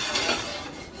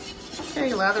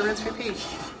 Okay, lather, rinse, repeat.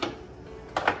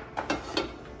 I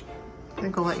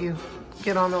think I'll let you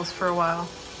get on those for a while.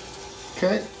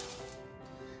 Okay.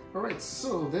 All right,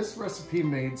 so this recipe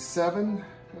made 7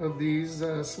 of these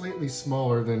slightly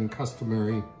smaller than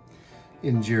customary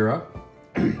injera.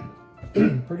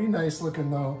 Pretty nice looking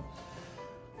though.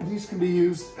 These can be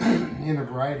used in a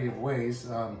variety of ways.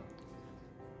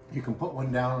 You can put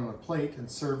one down on a plate and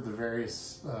serve the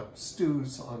various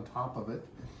stews on top of it,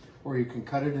 or you can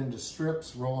cut it into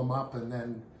strips, roll them up, and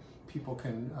then people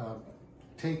can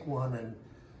take one and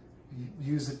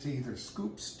use it to either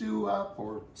scoop stew up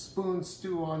or spoon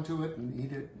stew onto it and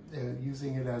eat it,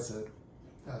 using it as a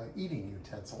eating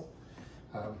utensil.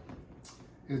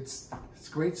 It's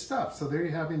great stuff. So there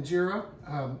you have injera.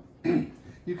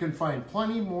 You can find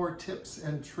plenty more tips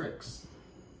and tricks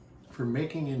for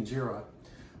making injera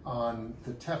on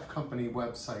the Teff Company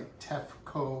website,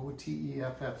 teffco,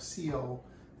 TEFFCO.com.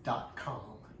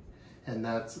 And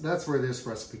that's where this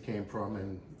recipe came from,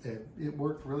 and it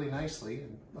worked really nicely.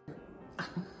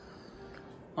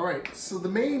 All right, so the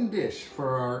main dish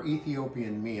for our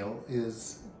Ethiopian meal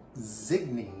is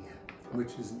zigni,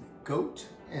 which is goat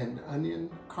and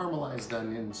onion, caramelized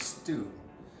onion stew.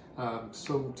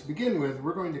 So to begin with,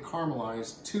 we're going to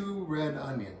caramelize 2 red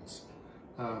onions.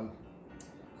 I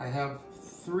have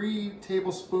 3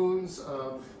 tablespoons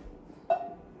of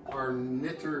our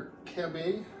knitter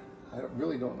kebe. I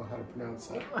really don't know how to pronounce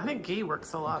that. I think ghee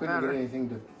works a lot better. I couldn't get anything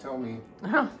to tell me.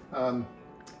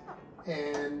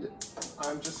 And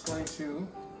I'm just going to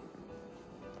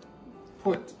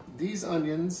put these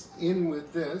onions in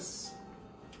with this,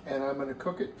 and I'm going to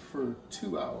cook it for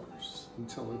 2 hours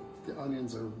until the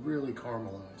onions are really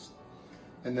caramelized.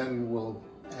 And then we'll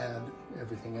add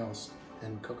everything else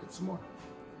and cook it some more.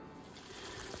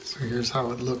 So here's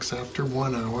how it looks after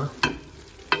 1 hour.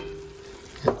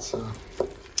 It's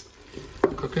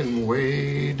cooking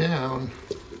way down.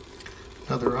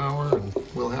 Another hour and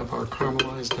we'll have our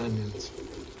caramelized onions.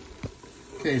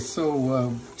 Okay,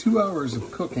 so 2 hours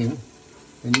of cooking,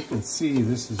 and you can see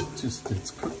this is just,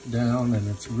 it's cooked down and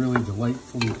it's really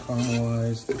delightfully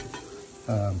caramelized.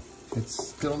 It's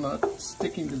still not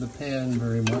sticking to the pan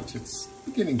very much. It's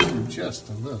beginning to just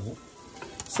a little.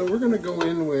 So we're going to go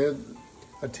in with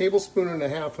 1.5 tablespoons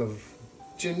of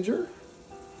ginger.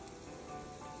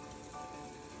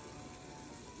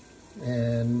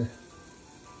 And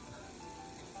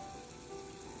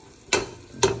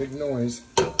a big noise,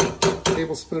 1.5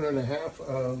 tablespoons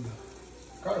of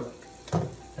garlic.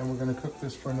 And we're going to cook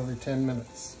this for another 10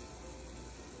 minutes.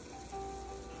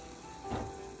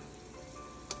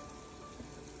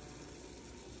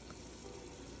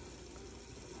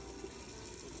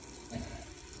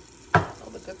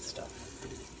 All the good stuff.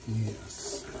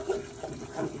 Yes.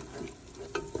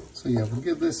 So yeah, we'll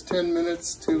give this 10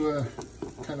 minutes to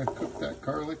kind of cook that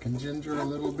garlic and ginger a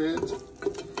little bit,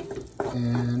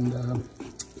 and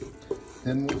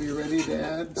then we'll be ready to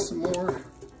add some more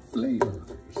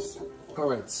flavors. All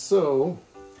right, so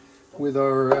with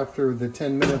after the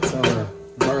 10 minutes on our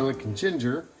garlic and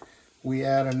ginger, we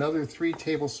add another 3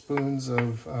 tablespoons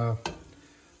of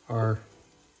our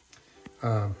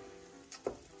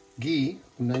ghee,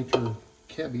 niter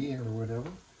kebi or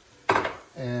whatever,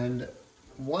 and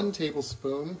 1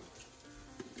 tablespoon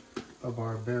of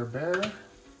our bear.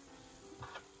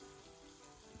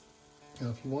 Now,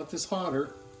 if you want this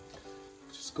hotter,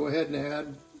 just go ahead and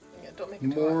add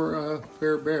more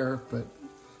bear, but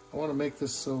I want to make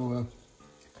this so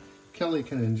Kelly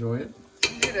can enjoy it.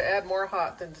 It's easier to add more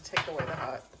hot than to take away the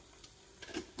hot.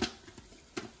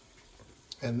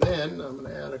 And then I'm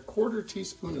going to add 1/4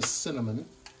 teaspoon of cinnamon.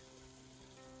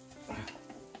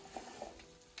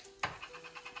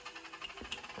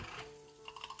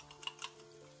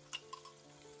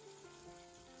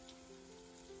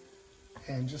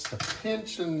 And just a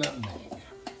pinch of nutmeg.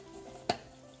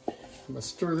 I'm going to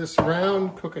stir this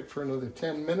around, cook it for another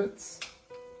 10 minutes.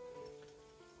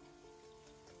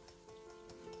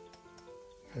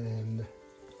 And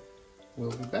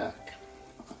we'll be back.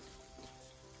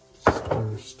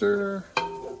 Stir, stir.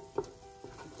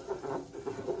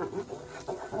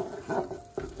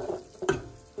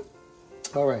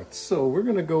 All right, so we're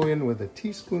going to go in with 1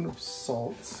 teaspoon of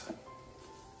salt.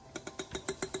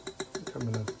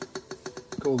 I'm going to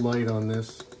go light on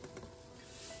this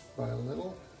by a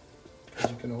little,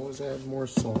 because you can always add more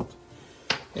salt.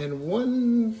 And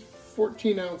 1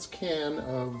 14-ounce can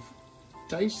of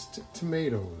diced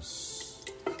tomatoes.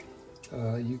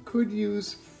 You could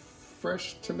use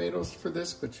fresh tomatoes for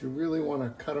this, but you really want to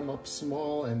cut them up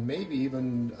small and maybe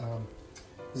even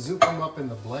zoop them up in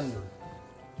the blender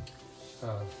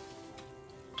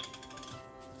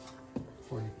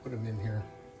before you put them in here.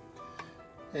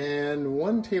 And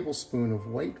 1 tablespoon of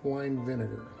white wine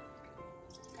vinegar.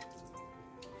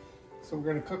 So we're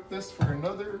going to cook this for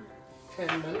another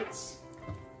 10 minutes.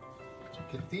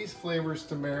 Get these flavors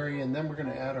to marry, and then we're going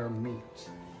to add our meat.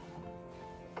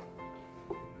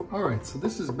 All right, so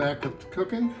this is back up to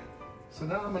cooking. So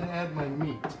now I'm gonna add my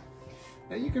meat.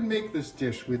 Now you can make this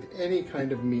dish with any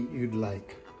kind of meat you'd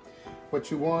like. What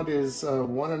you want is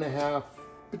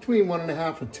between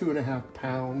 1.5 and 2.5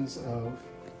 pounds of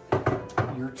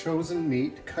your chosen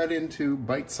meat cut into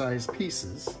bite-sized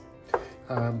pieces.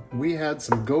 We had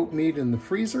some goat meat in the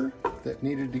freezer that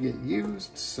needed to get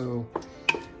used, so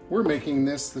we're making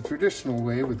this the traditional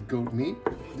way with goat meat.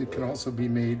 It can also be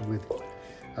made with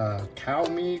cow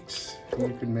meat.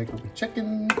 You can make it with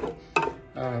chicken,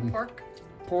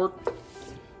 pork.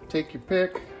 Take your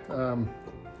pick. I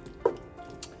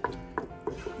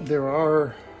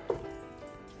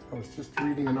was just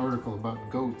reading an article about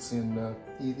goats in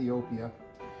Ethiopia,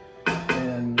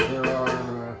 and there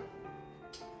are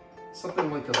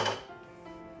something like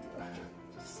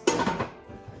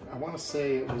I want to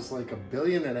say it was like 1.5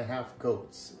 billion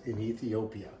goats in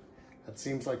Ethiopia. That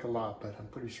seems like a lot, but I'm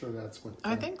pretty sure that's what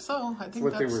I think so. I think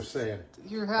what they were saying.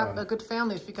 You have a good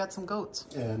family if you got some goats.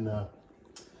 And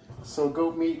so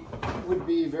goat meat would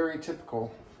be very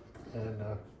typical, and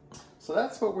so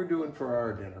that's what we're doing for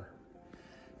our dinner.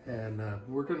 And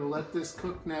we're going to let this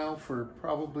cook now for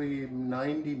probably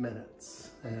 90 minutes,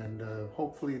 and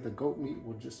hopefully the goat meat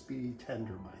will just be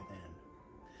tender by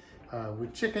then.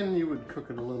 With chicken, you would cook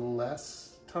it a little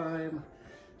less time.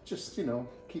 Just, you know,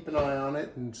 keep an eye on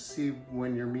it and see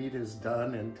when your meat is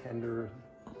done and tender.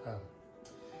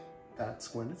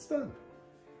 That's when it's done.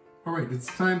 All right, it's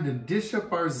time to dish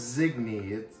up our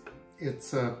zigni.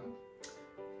 It's a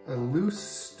loose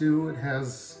stew. It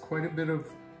has quite a bit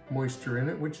of moisture in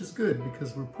it, which is good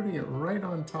because we're putting it right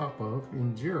on top of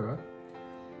injera,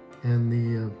 and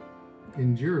the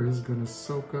injera is going to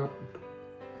soak up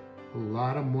a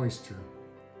lot of moisture.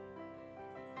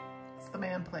 It's the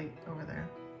man plate over there.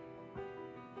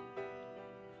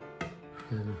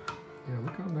 And yeah,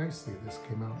 look how nicely this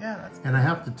came out. Yeah, that's good. And I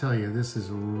have to tell you, this is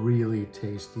really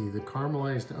tasty. The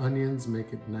caramelized onions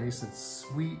make it nice and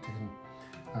sweet,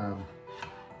 and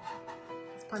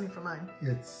it's plenty for mine.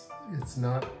 It's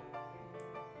not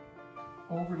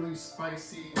overly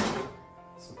spicy,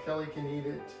 so Kelly can eat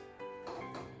it.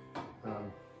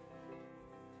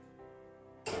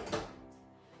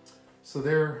 So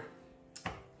there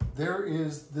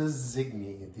is the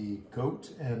zigni, the goat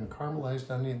and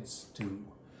caramelized onion stew.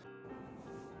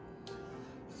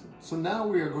 So now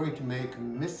we are going to make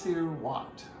misir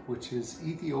wat, which is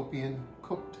Ethiopian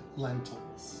cooked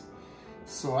lentils.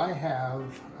 So I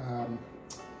have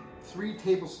 3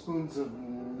 tablespoons of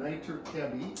niter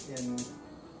kebi,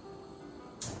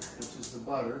 which is the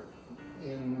butter,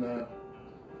 in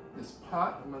this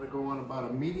pot. I'm going to go on about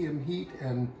a medium heat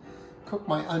and cook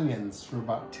my onions for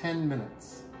about 10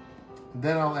 minutes.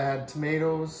 Then I'll add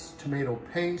tomatoes, tomato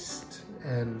paste,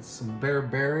 and some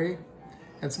bearberry,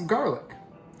 and some garlic.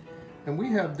 And we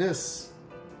have this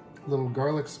little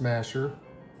garlic smasher,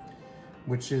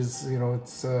 which is, you know,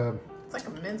 it's like a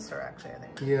mincer, actually, I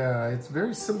think. Yeah, it's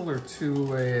very similar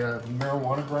to a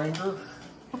marijuana grinder,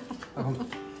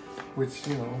 which,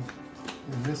 you know,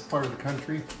 in this part of the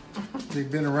country,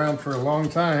 they've been around for a long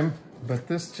time, but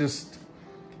this just,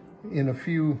 in a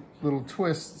few little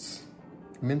twists,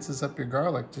 minces up your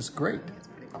garlic just great. It's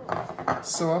pretty cool.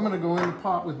 So I'm going to go in the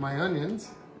pot with my onions,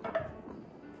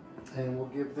 and we'll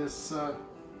give this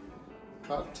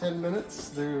about 10 minutes.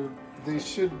 They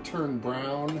should turn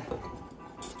brown.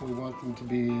 We want them to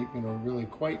be, you know, really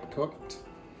quite cooked,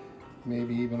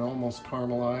 maybe even almost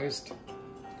caramelized.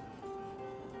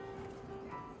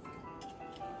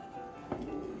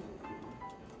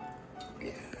 Yeah,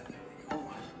 there we go.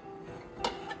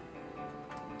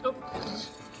 Oh.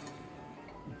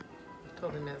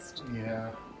 Totally missed.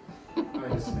 Yeah, I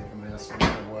just make a mess no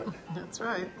matter what. That's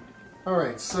right. All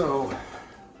right, so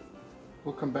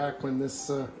we'll come back when this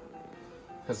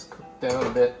has cooked down a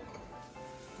bit.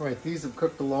 All right, these have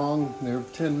cooked along. They're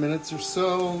 10 minutes or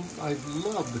so. I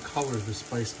love the color the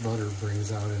spiced butter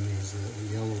brings out in these, the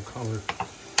yellow color.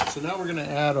 So now we're gonna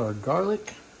add our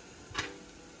garlic.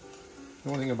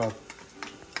 The only thing about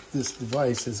this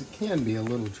device is it can be a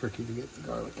little tricky to get the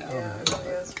garlic out Yeah, of it really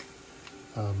is.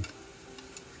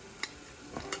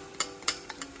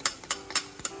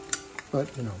 But,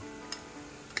 you know,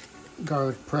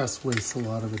 garlic press wastes a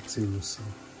lot of it too, so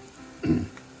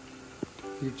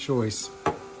your choice.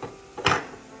 You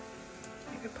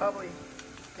could probably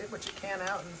get what you can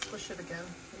out and squish it again.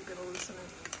 You could loosen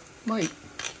it. Might.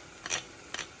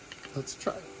 Let's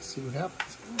try it, see what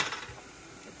happens.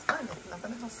 It's fine, if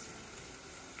nothing else.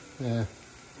 Yeah.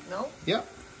 No? Yep.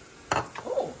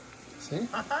 Oh. See?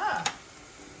 Aha.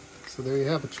 So there you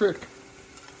have a trick.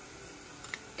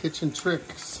 Kitchen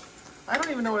tricks. I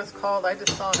don't even know what it's called. I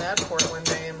just saw an ad for it one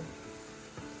day and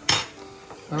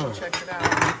Let me check it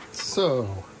out. So,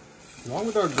 along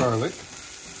with our garlic,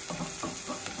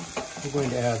 we're going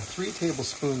to add 3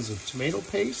 tablespoons of tomato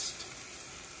paste,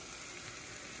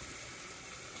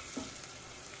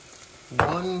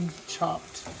 1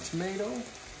 chopped tomato,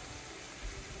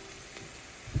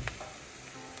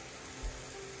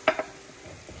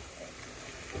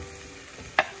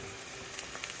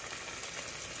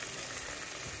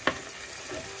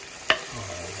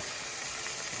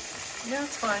 yeah,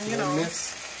 it's fine, you know.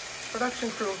 Production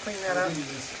crew will clean that up.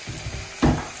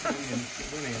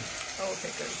 Oh,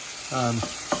 okay, good.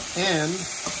 And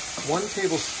 1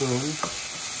 tablespoon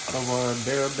of our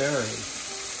bearberry.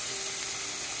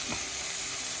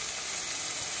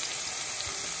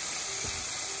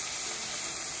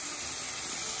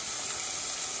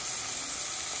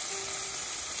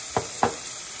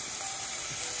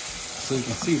 So you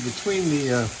can see between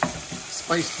the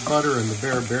spiced butter and the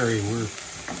bearberry, we're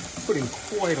putting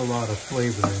quite a lot of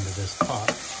flavor into this pot.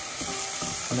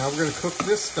 Now we're going to cook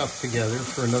this stuff together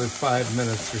for another 5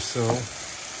 minutes or so.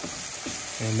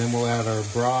 And then we'll add our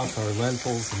broth, our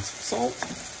lentils, and some salt.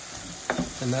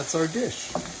 And that's our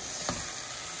dish.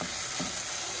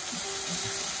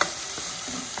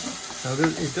 Now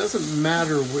it doesn't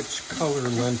matter which color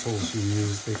lentils you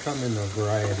use. They come in a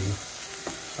variety.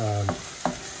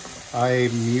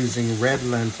 I'm using red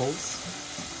lentils.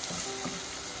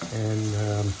 And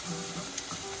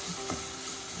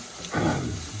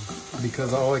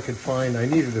because all I could find, I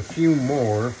needed a few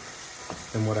more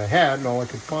than what I had, and all I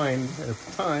could find at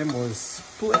the time was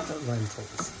split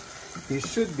lentils. These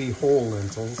should be whole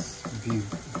lentils, be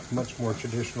much more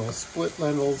traditional. Split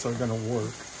lentils are going to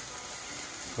work.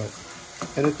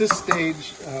 And at this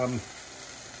stage,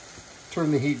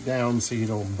 turn the heat down so you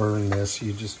don't burn this.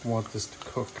 You just want this to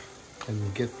cook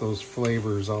and get those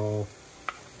flavors all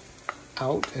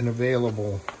out and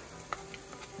available.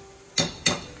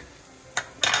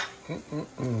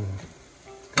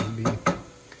 It's gonna be,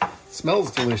 smells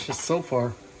delicious so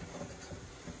far.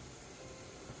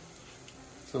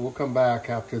 So we'll come back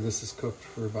after this is cooked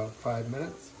for about 5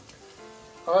 minutes.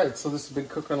 All right, so this has been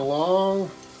cooking along.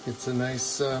 It's a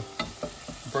nice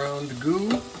browned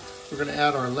goo. We're gonna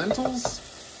add our lentils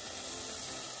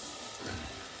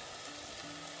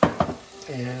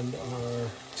and our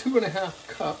 2.5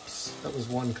 cups, that was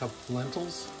 1 cup of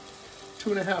lentils,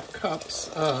 2.5 cups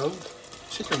of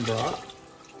chicken broth.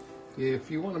 If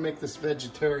you want to make this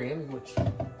vegetarian, which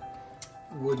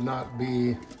would not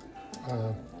be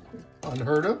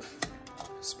unheard of,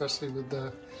 especially with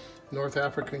the North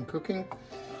African cooking,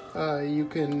 you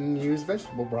can use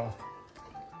vegetable broth.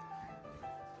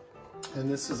 And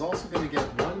this is also going to get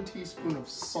 1 teaspoon of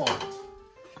salt.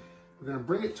 We're going to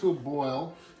bring it to a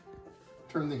boil,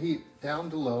 turn the heat down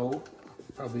to low,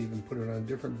 probably even put it on a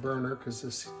different burner because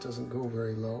this doesn't go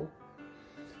very low,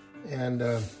 and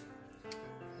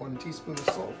 1 teaspoon of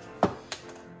salt.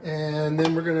 And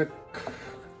then we're going to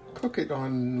cook it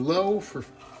on low for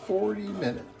 40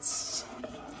 minutes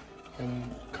and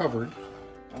covered,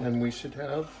 and we should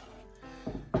have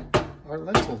our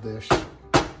lentil dish.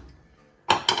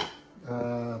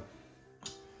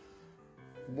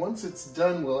 Once it's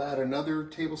done, we'll add another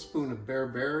tablespoon of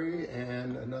bearberry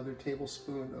and another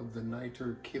tablespoon of the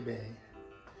niter kibe,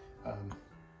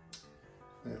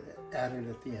 added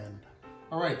at the end.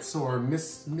 All right, so our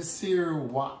misir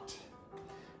wat.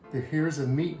 Here's a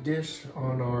meat dish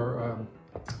on our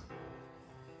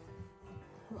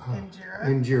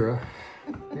injera,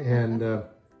 and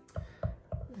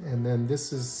then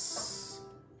this is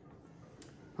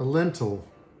a lentil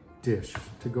dish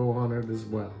to go on it as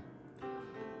well.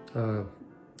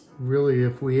 Really,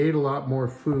 if we ate a lot more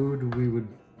food, we would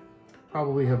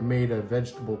probably have made a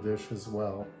vegetable dish as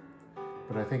well.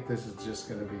 But I think this is just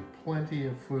going to be plenty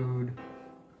of food.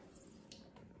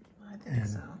 I think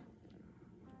so.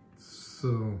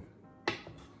 So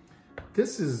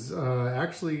this is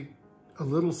actually a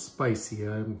little spicy.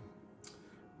 I'm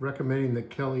recommending that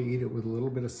Kelly eat it with a little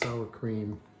bit of sour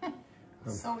cream.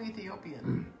 So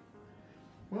Ethiopian.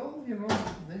 Well, you know,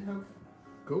 they have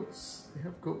goats. They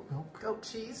have goat milk. Goat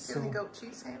cheese? So, any goat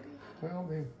cheese handy? Well,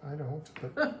 I don't,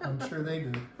 but I'm sure they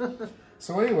do.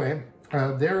 So anyway,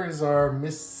 there is our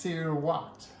misir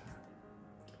wat.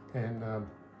 And I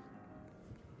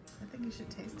think you should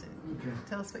taste it. Okay.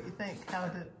 Tell us what you think. How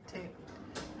did it taste?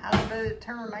 How did it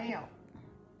turn out?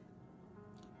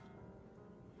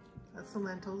 That's the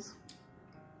lentils.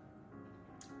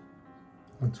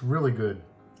 It's really good.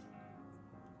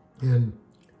 And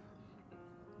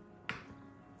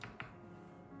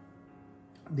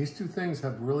these two things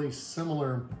have really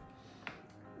similar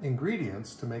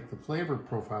ingredients to make the flavor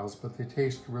profiles, but they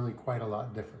taste really quite a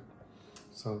lot different.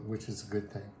 so which is a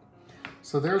good thing.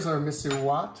 So there's our Mr.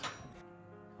 Watt.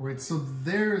 Right, so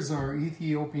there's our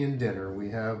Ethiopian dinner.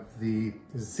 We have the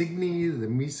zigni, the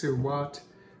Mr. Watt,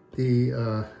 the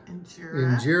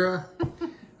injera,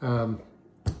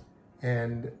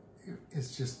 and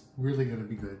it's just really going to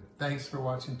be good. Thanks for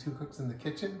watching Two Cooks in the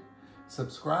Kitchen.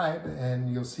 Subscribe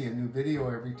and you'll see a new video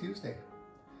every Tuesday.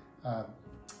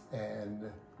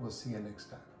 And we'll see you next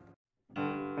time.